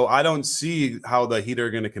 So I don't see how the Heat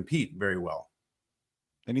are going to compete very well.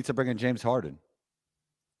 They need to bring in James Harden.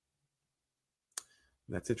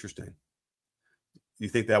 That's interesting. You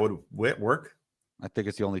think that would work? I think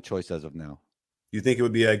it's the only choice as of now. You think it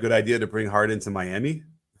would be a good idea to bring Harden to Miami?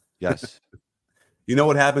 Yes. You know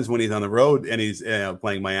what happens when he's on the road and he's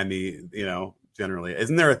playing Miami, generally.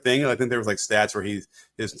 Isn't there a thing? I think there was stats where his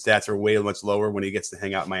stats are way much lower when he gets to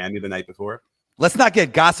hang out in Miami the night before. Let's not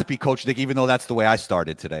get gossipy, Coach Nick, even though that's the way I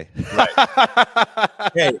started today. Right.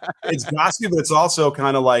 Hey, it's gossipy, but it's also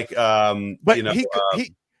kind of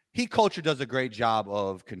he culture does a great job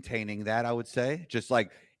of containing that, I would say. Just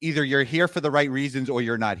either you're here for the right reasons or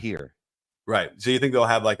you're not here. Right. So you think they'll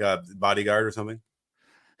have a bodyguard or something?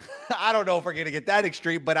 I don't know if we're going to get that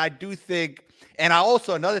extreme, but I do think, and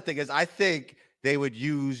another thing is I think they would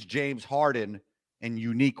use James Harden in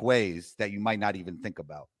unique ways that you might not even think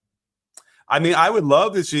about. I mean, I would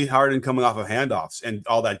love to see Harden coming off of handoffs and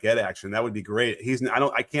all that get action. That would be great.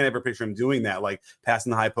 I can't ever picture him doing that, passing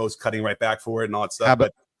the high post, cutting right back for it and all that stuff.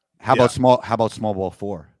 How about small ball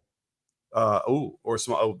 4?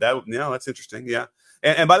 That's interesting. Yeah.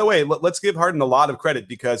 And by the way, let's give Harden a lot of credit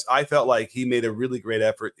because I felt like he made a really great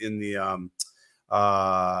effort in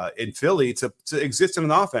Philly to exist in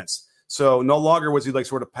an offense. So no longer was he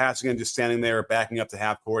sort of passing and just standing there, backing up to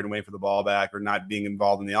half court and waiting for the ball back or not being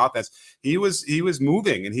involved in the offense. He was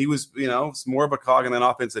moving and he was, more of a cog in that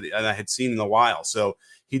offense that I had seen in a while. So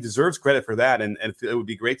he deserves credit for that. And it would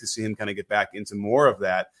be great to see him kind of get back into more of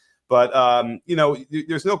that. But,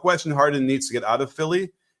 there's no question Harden needs to get out of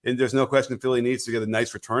Philly. And there's no question Philly needs to get a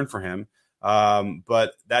nice return for him.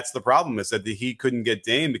 But that's the problem is that the Heat couldn't get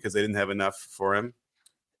Dame because they didn't have enough for him.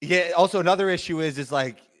 Yeah. Also, another issue is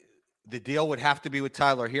the deal would have to be with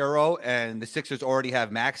Tyler Hero, and the Sixers already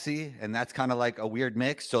have Maxey, and that's kind of a weird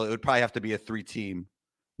mix. So it would probably have to be a 3-team,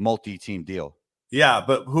 multi-team deal. Yeah,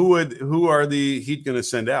 but who are the Heat going to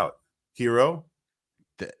send out? Hero?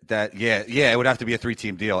 It would have to be a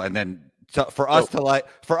 3-team deal, and then for us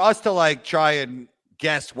to try and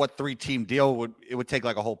guess what 3-team deal would take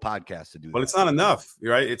like a whole podcast to do. But it's not enough,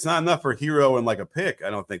 right? It's not enough for Hero and like a pick. I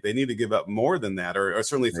don't think they need to give up more than that, or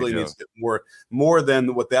certainly Philly needs to get more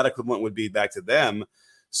than what that equivalent would be back to them.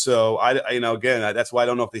 So I again, that's why I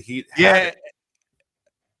don't know if the Heat.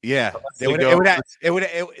 Yeah, when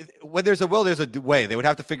there's a will, there's a way. They would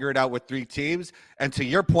have to figure it out with 3 teams. And to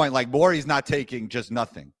your point, like Morey's not taking just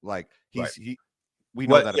nothing. Like we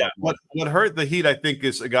know that. Yeah, what hurt the Heat, I think,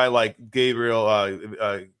 is a guy like Gabe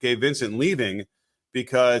Vincent leaving,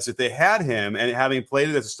 because if they had him and having played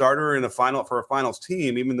it as a starter in a finals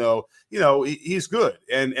team, even though he's good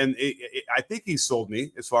and I think he sold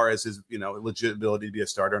me as far as his legit ability to be a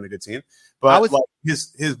starter on a good team, but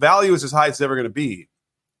his value is as high as it's ever going to be.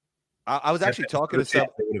 I was actually talking to some.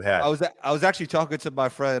 I was actually talking to my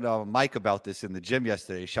friend Mike about this in the gym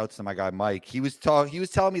yesterday. Shouts to my guy Mike. He was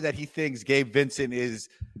telling me that he thinks Gabe Vincent is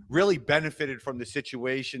really benefited from the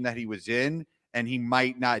situation that he was in, and he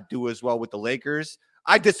might not do as well with the Lakers.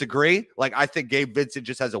 I disagree. Like, I think Gabe Vincent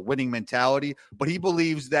just has a winning mentality, but he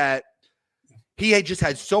believes that he had just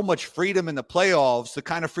had so much freedom in the playoffs, the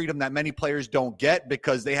kind of freedom that many players don't get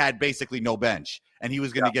because they had basically no bench, and he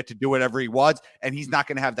was going to get to do whatever he wants, and he's not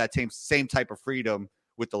going to have that same type of freedom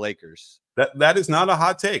with the Lakers. That is not a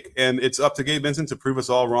hot take, and it's up to Gabe Vincent to prove us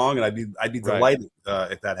all wrong, and I'd be delighted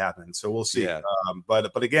if that happens. So we'll see. Yeah.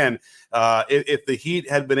 But again, if the Heat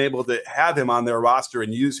had been able to have him on their roster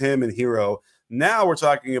and use him and Hero, now we're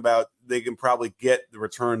talking about they can probably get the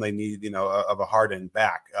return they need, of a Harden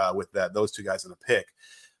back with those 2 guys in a pick.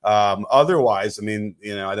 Otherwise, I mean,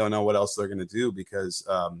 I don't know what else they're going to do because,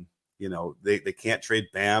 they can't trade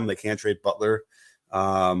Bam. They can't trade Butler.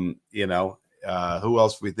 Who else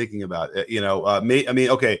are we thinking about?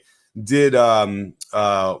 Okay. Did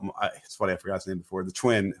it's funny, I forgot his name before. The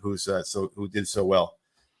twin who did so well,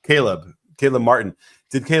 Caleb Martin.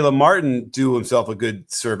 Did Caleb Martin do himself a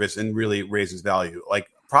good service and really raise his value? Like,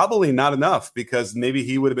 probably not enough, because maybe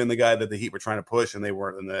he would have been the guy that the Heat were trying to push, and they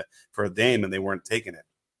weren't for a Dame, and they weren't taking it.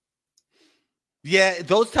 Yeah,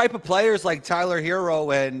 those type of players like Tyler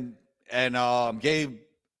Hero and Caleb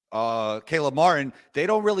Martin, they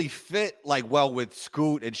don't really fit like well with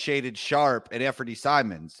Scoot and Shaded Sharp and Anthony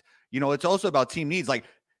Simons. It's also about team needs. Like,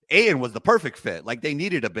 Aiden was the perfect fit. Like, they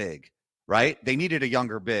needed a big, right? They needed a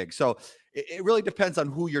younger big. So it really depends on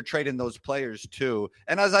who you're trading those players to.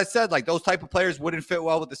 And as I said, like, those type of players wouldn't fit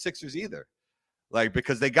well with the Sixers either. Like,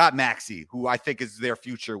 because they got Maxey, who I think is their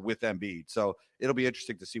future with Embiid. So it'll be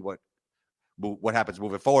interesting to see what happens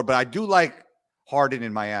moving forward. But I do like Harden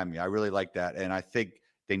in Miami. I really like that. And I think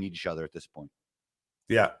they need each other at this point.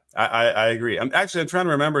 Yeah, I agree. I'm trying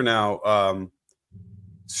to remember now.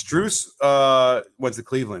 Struce went to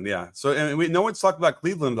Cleveland, yeah. So, and no one's talked about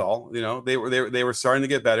Cleveland at all. They were starting to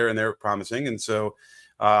get better, and they're promising. And so,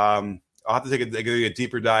 I'll have to take a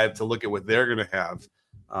deeper dive to look at what they're going to have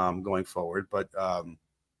going forward. But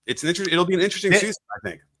it'll be an interesting season, I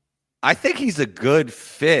think. I think he's a good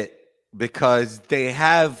fit because they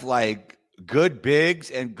have like good bigs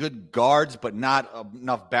and good guards, but not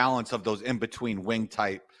enough balance of those in between wing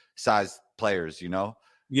type size players.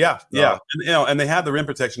 Yeah. And they have the rim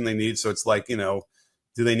protection they need. So it's like, do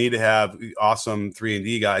they need to have awesome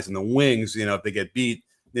 3-and-D guys in the wings? If they get beat,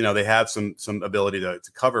 they have some ability to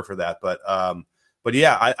cover for that. But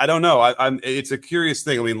yeah, I don't know. It's a curious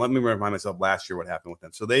thing. I mean, let me remind myself last year what happened with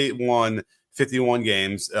them. So they won 51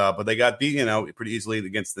 games, but they got beat, pretty easily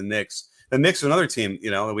against the Knicks. The Knicks are another team, we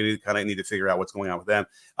need to figure out what's going on with them.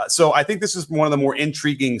 So I think this is one of the more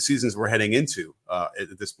intriguing seasons we're heading into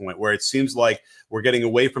at this point, where it seems like we're getting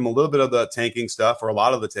away from a little bit of the tanking stuff, or a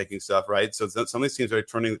lot of the tanking stuff, right? So some of these teams are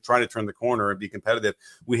trying to turn the corner and be competitive.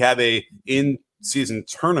 We have a in-season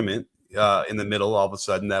tournament in the middle all of a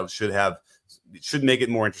sudden that should make it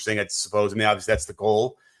more interesting, I suppose. I mean, obviously that's the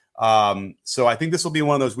goal. So I think this will be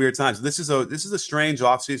one of those weird times. This is a strange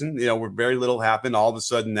offseason, where very little happened. All of a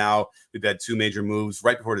sudden now we've had 2 major moves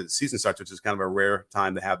right before the season starts, which is kind of a rare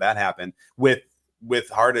time to have that happen with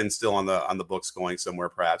Harden still on the books going somewhere,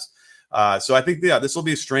 perhaps. So I think, this will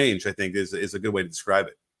be strange, I think is a good way to describe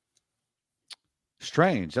it.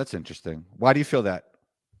 Strange. That's interesting. Why do you feel that?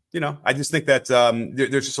 I just think that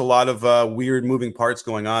there's just a lot of weird moving parts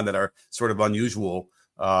going on that are sort of unusual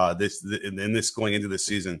this going into this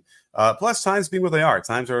season. Plus, times being what they are.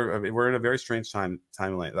 We're in a very strange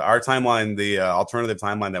timeline. Our timeline, the alternative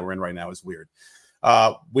timeline that we're in right now, is weird. We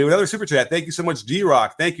have another super chat. Thank you so much,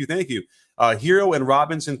 D-Rock. Thank you. Hero and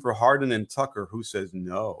Robinson for Harden and Tucker. Who says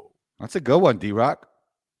no? That's a good one, D-Rock.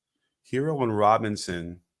 Hero and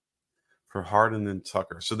Robinson for Harden and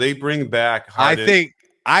Tucker. So they bring back Harden.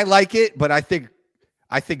 I like it, but I think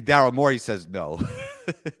Daryl Morey says no.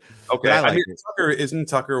 Okay, I like it. Isn't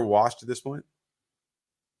Tucker washed at this point?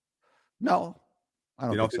 No,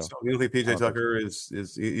 I don't think so. You don't think PJ Tucker is?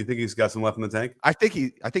 You think he's got some left in the tank? I think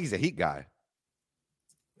he's a Heat guy.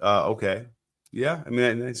 Okay, yeah. I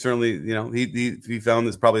mean, certainly, he found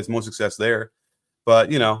this probably his most success there,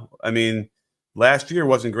 but last year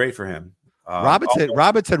wasn't great for him.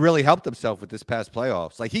 Robinson really helped himself with this past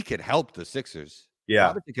playoffs. Like he could help the Sixers. Yeah,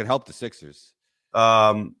 Robinson could help the Sixers.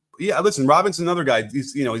 Yeah. Listen, Robinson's another guy.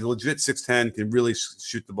 He's he's legit 6'10", can really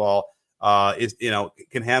shoot the ball.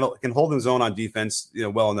 Can hold his own on defense.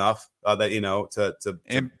 Well enough that to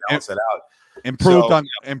balance that out.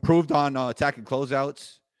 Improved on attacking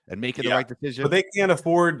closeouts and making the right decision. But they can't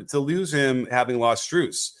afford to lose him having lost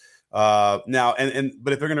Strus. Now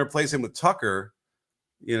but if they're going to replace him with Tucker.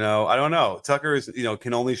 I don't know. Tucker is,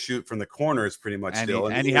 can only shoot from the corners pretty much still.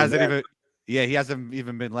 He hasn't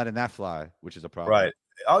even been letting that fly, which is a problem. Right.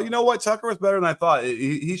 Oh, you know what? Tucker was better than I thought.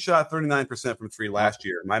 He shot 39% from three last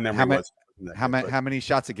year. My memory was. How many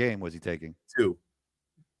shots a game was he taking? 2.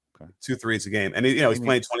 Okay. 2 threes a game. And he's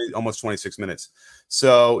playing almost 26 minutes.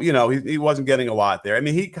 So, he wasn't getting a lot there. I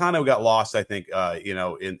mean, he kind of got lost, I think,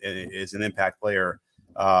 as an impact player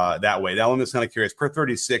that way. Now, I'm just kind of curious. Per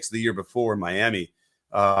 36 the year before in Miami,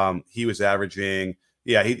 he was averaging,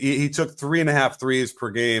 he took 3.5 threes per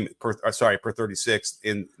game per 36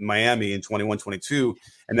 in Miami in 21-22,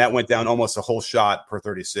 and that went down almost a whole shot per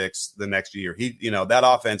 36 the next year. That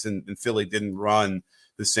offense in Philly didn't run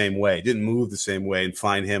the same way, didn't move the same way and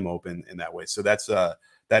find him open in that way. So that's that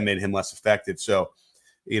made him less effective. So,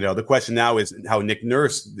 the question now is how Nick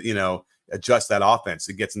Nurse, adjust that offense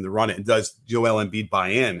and gets him to run it. And does Joel Embiid buy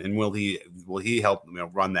in? And will he help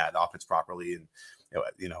run that offense properly? And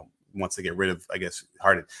once they get rid of, I guess,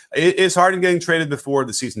 Harden. Is Harden getting traded before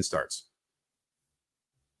the season starts?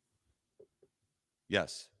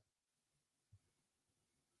 Yes.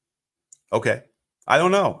 Okay. I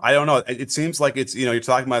don't know. It seems like it's, you're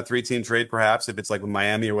talking about a 3-team trade, perhaps, if it's like with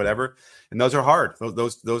Miami or whatever. And those are hard.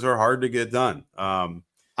 Those are hard to get done.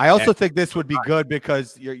 I also think this would be good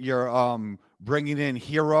because you're bringing in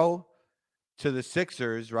Hero to the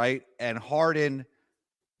Sixers, right? And Harden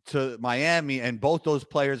to Miami, and both those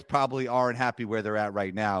players probably aren't happy where they're at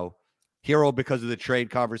right now. Hero because of the trade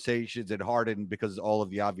conversations, and Harden because of all of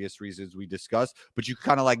the obvious reasons we discussed. But you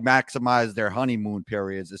kind of like maximize their honeymoon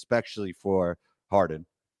periods, especially for Harden.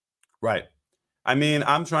 Right. I mean,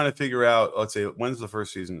 I'm trying to figure out, let's say, when's the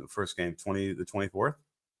first game? The 24th?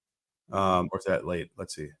 Or is that late?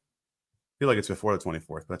 Let's see. I feel like it's before the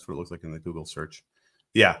 24th. That's what it looks like in the Google search.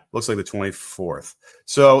 Yeah, looks like the 24th.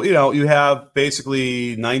 So, you have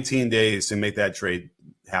basically 19 days to make that trade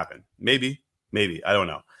happen. Maybe. I don't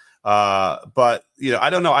know. But, I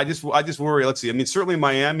don't know. I just worry. Let's see. I mean, certainly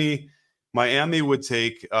Miami would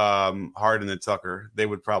take Harden and Tucker. They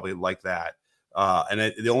would probably like that.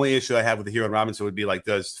 And the only issue I have with the Hero and Robinson would be like,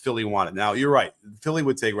 does Philly want it? Now, you're right. Philly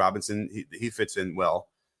would take Robinson. He fits in well.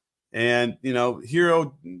 And,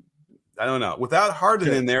 Hero, I don't know. Without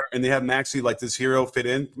Harden in there and they have Maxey, like, does Hero fit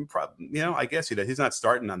in? I guess he does. He's not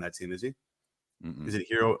starting on that team, is he? Mm-mm. Is it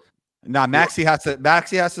Hero? Nah, Maxey has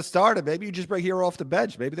to start it. Maybe you just bring Hero off the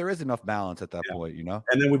bench. Maybe there is enough balance at that point,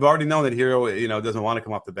 And then we've already known that Hero, doesn't want to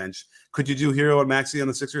come off the bench. Could you do Hero and Maxey on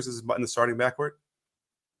the Sixers in the starting backcourt?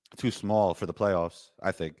 Too small for the playoffs,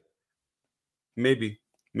 I think. Maybe.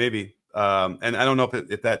 And I don't know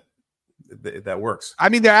if that works. I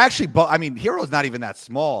mean, they're actually Hero's not even that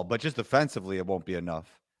small, but just defensively it won't be enough,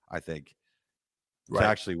 I think, to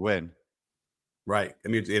actually win. Right. I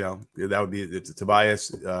mean, that would be Tobias.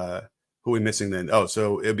 Who are we missing then? Oh,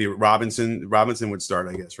 so it'd be Robinson. Robinson would start,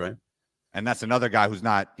 I guess, right? And that's another guy he's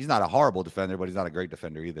not a horrible defender, but he's not a great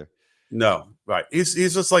defender either. No, right. He's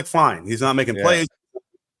just like fine. He's not making plays.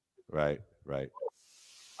 Right.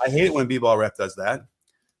 I hate it when B-ball ref does that.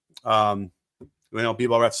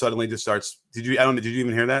 B-ball ref suddenly just starts. Did you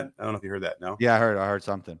even hear that? I don't know if you heard that. No. Yeah, I heard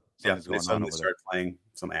something. They suddenly start playing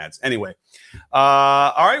some ads. Anyway,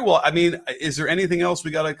 all right. Well, I mean, is there anything else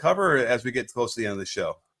we got to cover as we get close to the end of the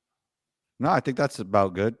show? No, I think that's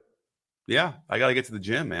about good. Yeah, I got to get to the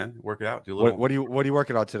gym, man. Work it out. Do a little. What are you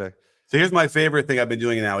working out today? So here's my favorite thing I've been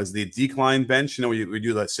doing now is the decline bench. Where we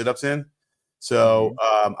do the sit-ups in. So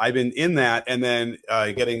I've been in that, and then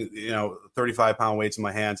getting 35-pound weights in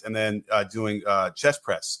my hands, and then doing chest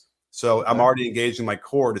press. So I'm already engaging my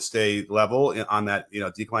core to stay level on that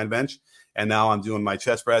decline bench, and now I'm doing my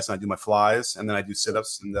chest press, and I do my flies, and then I do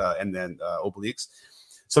sit-ups and then obliques.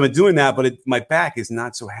 So I've been doing that, but my back is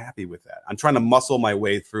not so happy with that. I'm trying to muscle my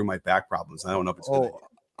way through my back problems. I don't know if it's good.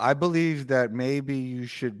 I believe that maybe you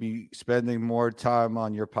should be spending more time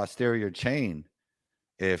on your posterior chain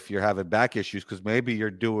if you're having back issues, because maybe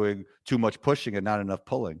you're doing too much pushing and not enough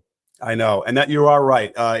pulling. I know, and that you are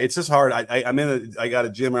right. It's just hard. I got a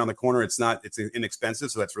gym around the corner. It's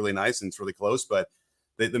inexpensive, so that's really nice and it's really close. But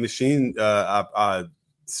the machine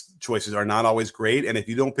choices are not always great, and if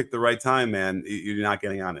you don't pick the right time, man, you're not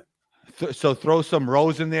getting on it. So throw some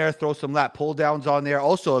rows in there, throw some lat pull downs on there.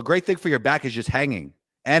 Also, a great thing for your back is just hanging,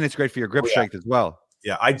 and it's great for your grip strength as well.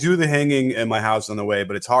 Yeah, I do the hanging in my house on the way,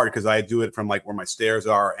 but it's hard because I do it from like where my stairs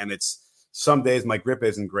are, and it's some days my grip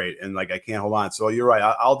isn't great, and like I can't hold on. So you're right.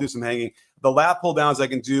 I'll do some hanging. The lat pull downs I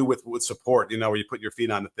can do with support, where you put your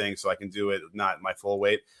feet on the thing, so I can do it not my full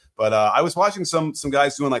weight. But I was watching some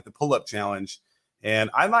guys doing like the pull up challenge, and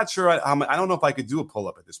I'm not sure. I don't know if I could do a pull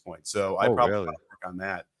up at this point. So I probably want to work on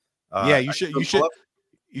that. Yeah, you should.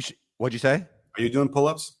 What'd you say? Are you doing pull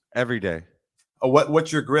ups every day? Oh,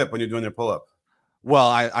 what's your grip when you're doing your pull up? Well,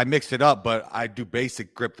 I mix it up, but I do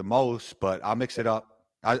basic grip the most. But I'll mix it up.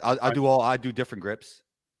 I do different grips.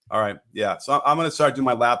 All right, yeah. So I'm gonna start doing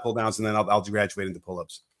my lat pull downs, and then I'll graduate into pull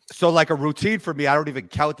ups. So like a routine for me, I don't even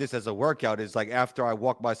count this as a workout. Is like after I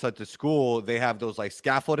walk my son to school, they have those like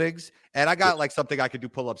scaffoldings, and I got like something I could do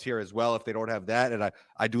pull ups here as well if they don't have that, and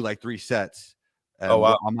I do like 3 sets. Oh,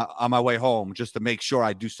 wow. On my way home, just to make sure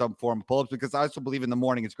I do some form of pull ups, because I also believe in the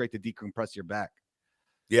morning it's great to decompress your back.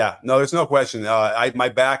 Yeah, no, there's no question. My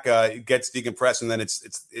back gets decompressed, and then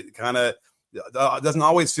it kind of doesn't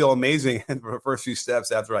always feel amazing for the first few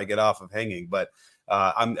steps after I get off of hanging, but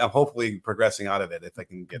I'm hopefully progressing out of it if I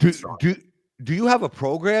can get strong. Do you have a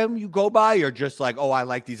program you go by, or just like, oh, I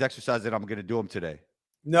like these exercises and I'm going to do them today?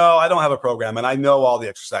 No, I don't have a program, and I know all the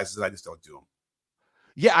exercises, and I just don't do them.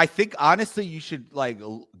 Yeah, I think honestly you should like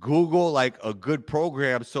Google like a good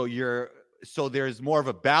program so there's more of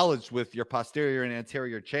a balance with your posterior and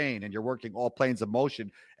anterior chain, and you're working all planes of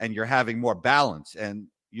motion, and you're having more balance. And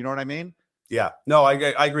you know what I mean? Yeah, no, I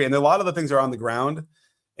agree. And a lot of the things are on the ground,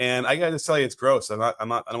 and I got to tell you, it's gross. I don't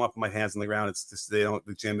want to put my hands on the ground. It's just the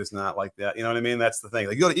gym is not like that. You know what I mean? That's the thing.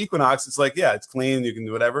 Like you go to Equinox, it's like, yeah, it's clean, you can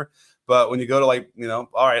do whatever. But when you go to like,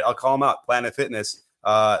 all right, I'll call them out, Planet Fitness.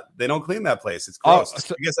 They don't clean that place. It's gross.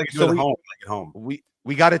 I guess I can do it at home.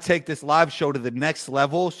 We got to take this live show to the next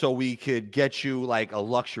level so we could get you like a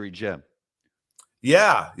luxury gym.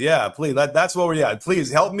 Yeah, please. That's what we're.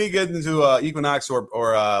 Please help me get into Equinox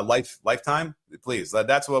or Lifetime. Please,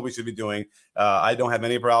 that's what we should be doing. I don't have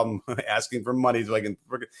any problem asking for money so I can.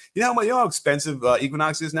 You know how expensive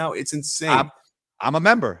Equinox is now? It's insane. I'm a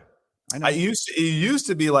member. I know. It used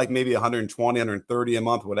to be like maybe 120, 130 a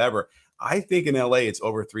month, whatever. I think in LA it's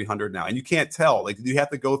over 300 now, and you can't tell. Like you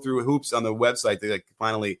have to go through hoops on the website to like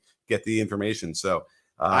finally get the information. So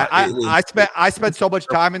I spent so much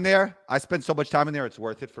time in there. It's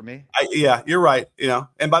worth it for me. Yeah, you're right.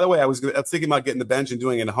 And by the way, I was thinking about getting the bench and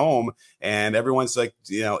doing it at home, and everyone's like,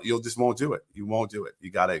 you'll just won't do it. You won't do it.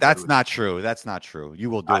 You got to. That's not true. That's not true.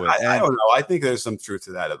 You will do it. I don't know. I think there's some truth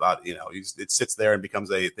to that about it sits there and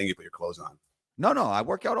becomes a thing you put your clothes on. No, I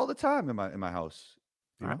work out all the time in my house.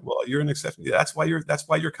 Right. Well, you're an exception. Yeah, that's why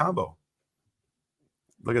you're combo.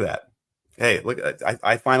 Look at that. Hey, look!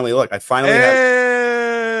 I finally had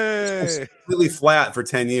completely flat for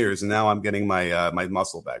 10 years, and now I'm getting my my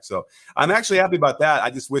muscle back. So I'm actually happy about that.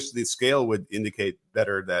 I just wish the scale would indicate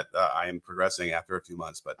better that I am progressing after a few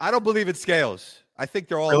months. But I don't believe it scales. I think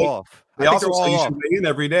they're all off. They also say you should weigh in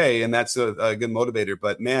every day, and that's a good motivator.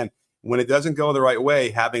 But man, when it doesn't go the right way,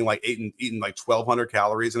 having like eaten like 1,200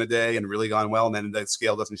 calories in a day and really gone well, and then the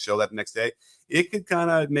scale doesn't show that the next day, it could kind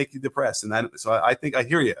of make you depressed. And so I think I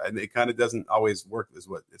hear you, and it kind of doesn't always work as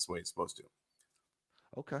what it's the way it's supposed to.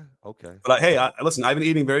 Okay. But hey, listen, I've been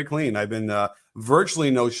eating very clean. I've been virtually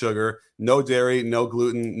no sugar, no dairy, no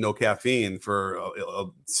gluten, no caffeine for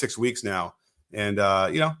 6 weeks now, and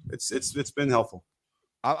it's been helpful.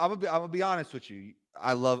 I'm gonna be honest with you.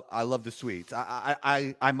 I love the sweets.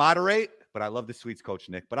 I moderate, but I love the sweets, Coach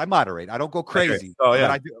Nick. But I moderate. I don't go crazy. Okay. Oh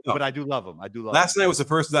yeah. But I do love them. Last night was the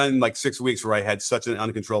first time in like 6 weeks where I had such an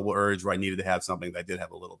uncontrollable urge where I needed to have something that I did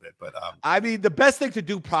have a little bit. But I mean, the best thing to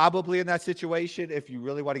do probably in that situation, if you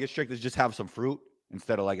really want to get strict, is just have some fruit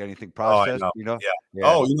instead of like anything processed. Yeah.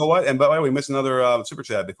 Oh, you know what? And by the way, we missed another super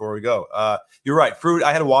chat before we go. You're right. Fruit.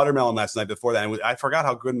 I had a watermelon last night before that, and I forgot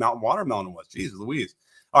how good mountain watermelon was. Jeez Louise.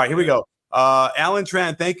 All right, here we go. Alan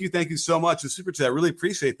Tran, thank you so much. The super chat, I really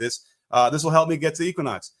appreciate this. This will help me get to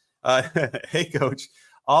Equinox. Hey, Coach.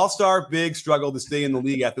 All-star big struggle to stay in the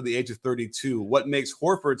league after the age of 32. What makes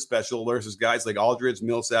Horford special versus guys like Aldridge,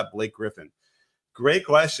 Millsap, Blake Griffin? Great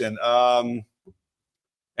question. And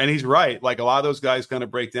he's right. Like a lot of those guys kind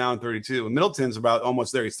of break down 32. And Middleton's about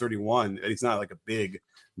almost there. He's 31. And he's not like a big,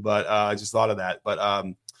 but I just thought of that. But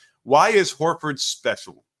Why is Horford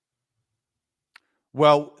special?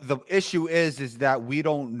 Well, the issue is that we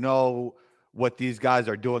don't know what these guys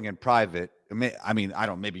are doing in private. I mean, I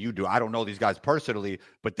don't. Maybe you do. I don't know these guys personally,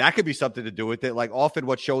 but that could be something to do with it. Like often,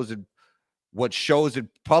 what shows in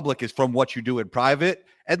public is from what you do in private,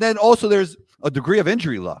 and then also there's a degree of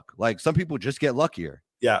injury luck. Like some people just get luckier.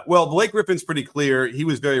 Yeah, well, Blake Griffin's pretty clear. He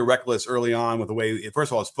was very reckless early on with the way.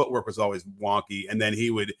 First of all, his footwork was always wonky, and then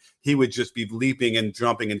he would just be leaping and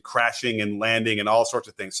jumping and crashing and landing and all sorts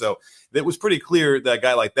of things. So it was pretty clear that a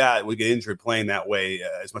guy like that would get injured playing that way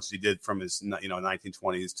as much as he did from his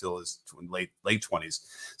 1920s till his late 20s.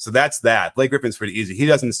 So that's that. Blake Griffin's pretty easy. He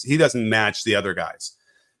doesn't match the other guys.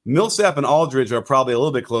 Millsap and Aldridge are probably a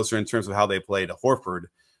little bit closer in terms of how they play to Horford.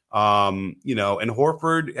 And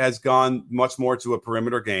Horford has gone much more to a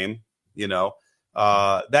perimeter game,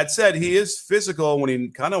 that said, he is physical when he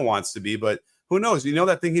kind of wants to be, but who knows? You know,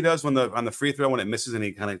 that thing he does on the free throw when it misses and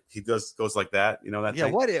he goes like that, that yeah.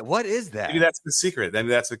 thing? What is that? Maybe that's the secret. Maybe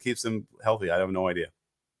that's what keeps him healthy. I have no idea.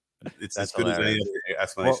 It's as good hilarious. as any other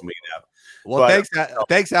explanation we can have. Well,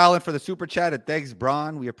 thanks, Alan, for the super chat, and thanks,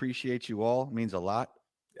 Bron. We appreciate you all. It means a lot.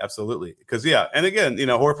 Absolutely. Because, and again,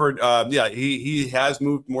 Horford, he has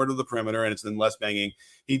moved more to the perimeter and it's been less banging.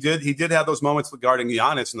 He did have those moments regarding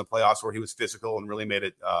Giannis in the playoffs where he was physical and really made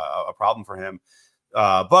it a problem for him.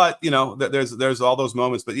 But there's all those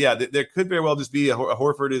moments. But, there could very well just be a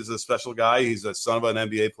Horford is a special guy. He's a son of an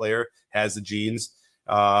NBA player, has the genes,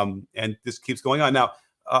 and this keeps going on. Now,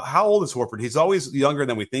 how old is Horford? He's always younger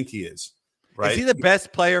than we think he is, right? Is he the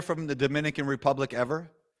best player from the Dominican Republic ever?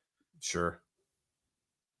 Sure.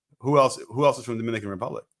 Who else is from the Dominican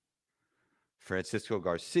Republic? Francisco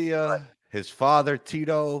Garcia, his father,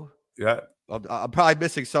 Tito. Yeah. I'm probably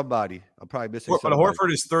missing somebody. But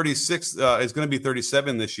Horford is 36, is going to be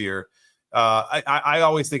 37 this year. I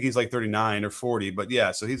always think he's like 39 or 40, but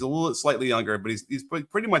so he's a little slightly younger, but he's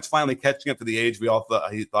pretty much finally catching up to the age we all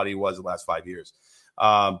thought he was the last 5 years.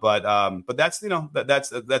 But that's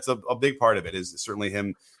that's a big part of it is certainly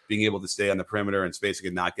him being able to stay on the perimeter and spacing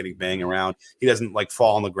and not getting banged around. He doesn't like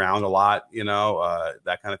fall on the ground a lot,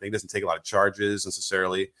 that kind of thing. He doesn't take a lot of charges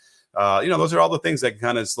necessarily. Those are all the things that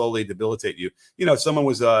kind of slowly debilitate you. Someone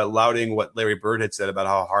was lauding what Larry Bird had said about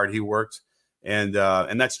how hard he worked, and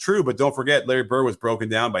that's true. But don't forget, Larry Bird was broken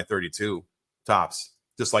down by 32 tops,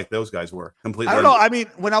 just like those guys were completely. I don't know. I mean,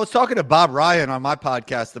 when I was talking to Bob Ryan on my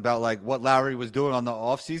podcast about like what Larry was doing on the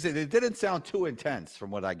offseason, it didn't sound too intense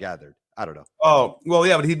from what I gathered. I don't know. Oh, well,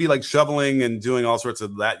 yeah, but he'd be like shoveling and doing all sorts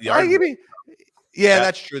of that yard.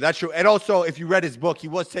 That's true. That's true. And also, if you read his book, he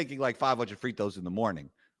was taking like 500 free throws in the morning,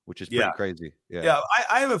 which is pretty crazy. Yeah.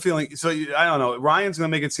 I have a feeling. So I don't know. Ryan's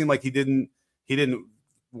going to make it seem like he didn't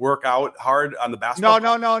work out hard on the basketball.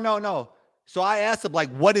 No. So I asked him, like,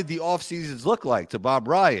 what did the off seasons look like to Bob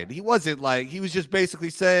Ryan? He wasn't like, he was just basically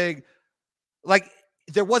saying, like,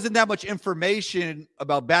 there wasn't that much information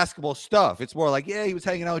about basketball stuff. It's more like, he was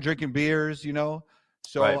hanging out, drinking beers,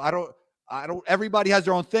 So right. I don't, everybody has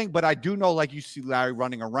their own thing, but I do know, like, you see Larry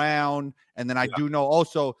running around. And then I do know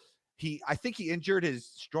also I think he injured his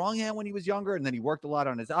strong hand when he was younger. And then he worked a lot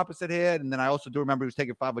on his opposite hand. And then I also do remember he was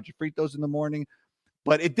taking 500 free throws in the morning.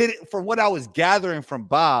 But it didn't, from what I was gathering from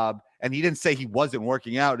Bob, and he didn't say he wasn't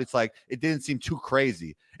working out, it's like, it didn't seem too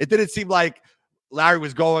crazy. It didn't seem like Larry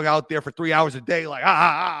was going out there for 3 hours a day, like,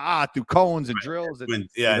 through cones and drills. And, and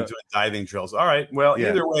doing diving drills. All right. Well,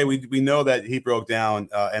 either way, we know that he broke down,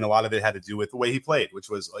 and a lot of it had to do with the way he played, which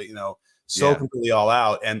was, completely all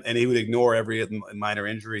out. And he would ignore every minor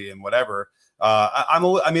injury and whatever.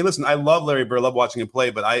 Listen, I love Larry Bird, love watching him play,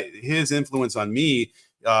 but his influence on me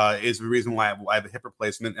is the reason why I have a hip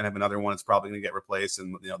replacement and have another one that's probably going to get replaced.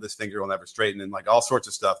 And, this finger will never straighten and like all sorts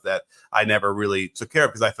of stuff that I never really took care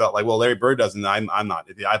of because I felt like, well, Larry Bird doesn't, I'm not.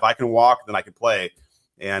 If I can walk, then I can play.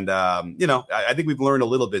 And, I think we've learned a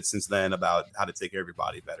little bit since then about how to take care of your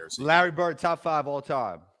body better. So, Larry Bird, top 5 all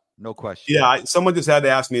time. No question. Yeah. Someone just had to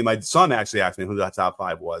ask me, my son actually asked me who that top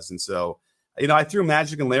 5 was. And so, I threw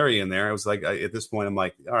Magic and Larry in there. I was like, at this point, I'm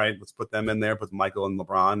like, all right, let's put them in there, put Michael and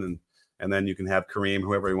LeBron and then you can have Kareem,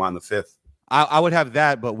 whoever you want in the 5th. I would have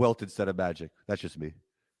that, but Wilt instead of Magic. That's just me.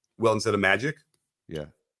 Wilt instead of Magic? Yeah.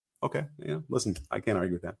 Okay. Yeah. Listen, I can't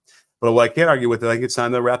argue with that. But what I can't argue with, I think it's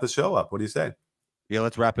time to wrap the show up. What do you say? Yeah,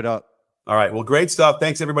 let's wrap it up. All right. Well, great stuff.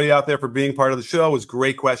 Thanks, everybody out there, for being part of the show. It was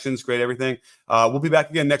great questions, great everything. We'll be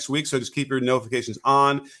back again next week, so just keep your notifications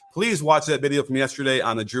on. Please watch that video from yesterday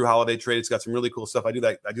on the Drew Holiday trade. It's got some really cool stuff. I do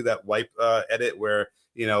that wipe edit where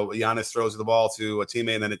Giannis throws the ball to a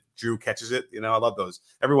teammate and then Drew catches it. I love those.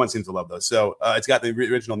 Everyone seems to love those. So it's got the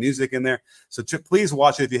original music in there. So please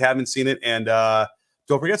watch it if you haven't seen it. And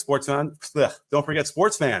Don't forget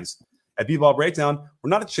sports fans. At B-Ball Breakdown, we're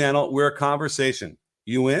not a channel, we're a conversation.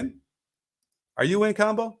 You in? Are you in,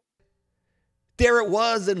 Combo? There it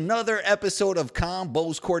was. Another episode of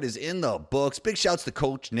Combo's Court is in the books. Big shouts to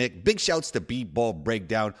Coach Nick. Big shouts to B-Ball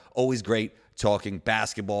Breakdown. Always great talking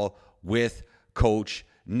basketball with Coach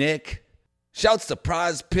Nick. Shouts to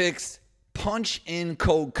Prize Picks. Punch in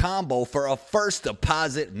code COMBO for a first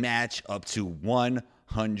deposit match up to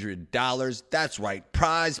 $100. That's right.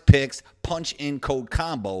 Prize Picks. Punch in code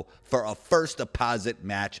COMBO for a first deposit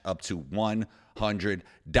match up to $100.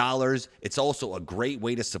 It's also a great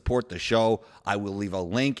way to support the show. I will leave a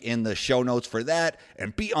link in the show notes for that.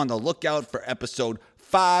 And be on the lookout for episode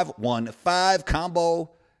 515.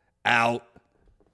 Combo out.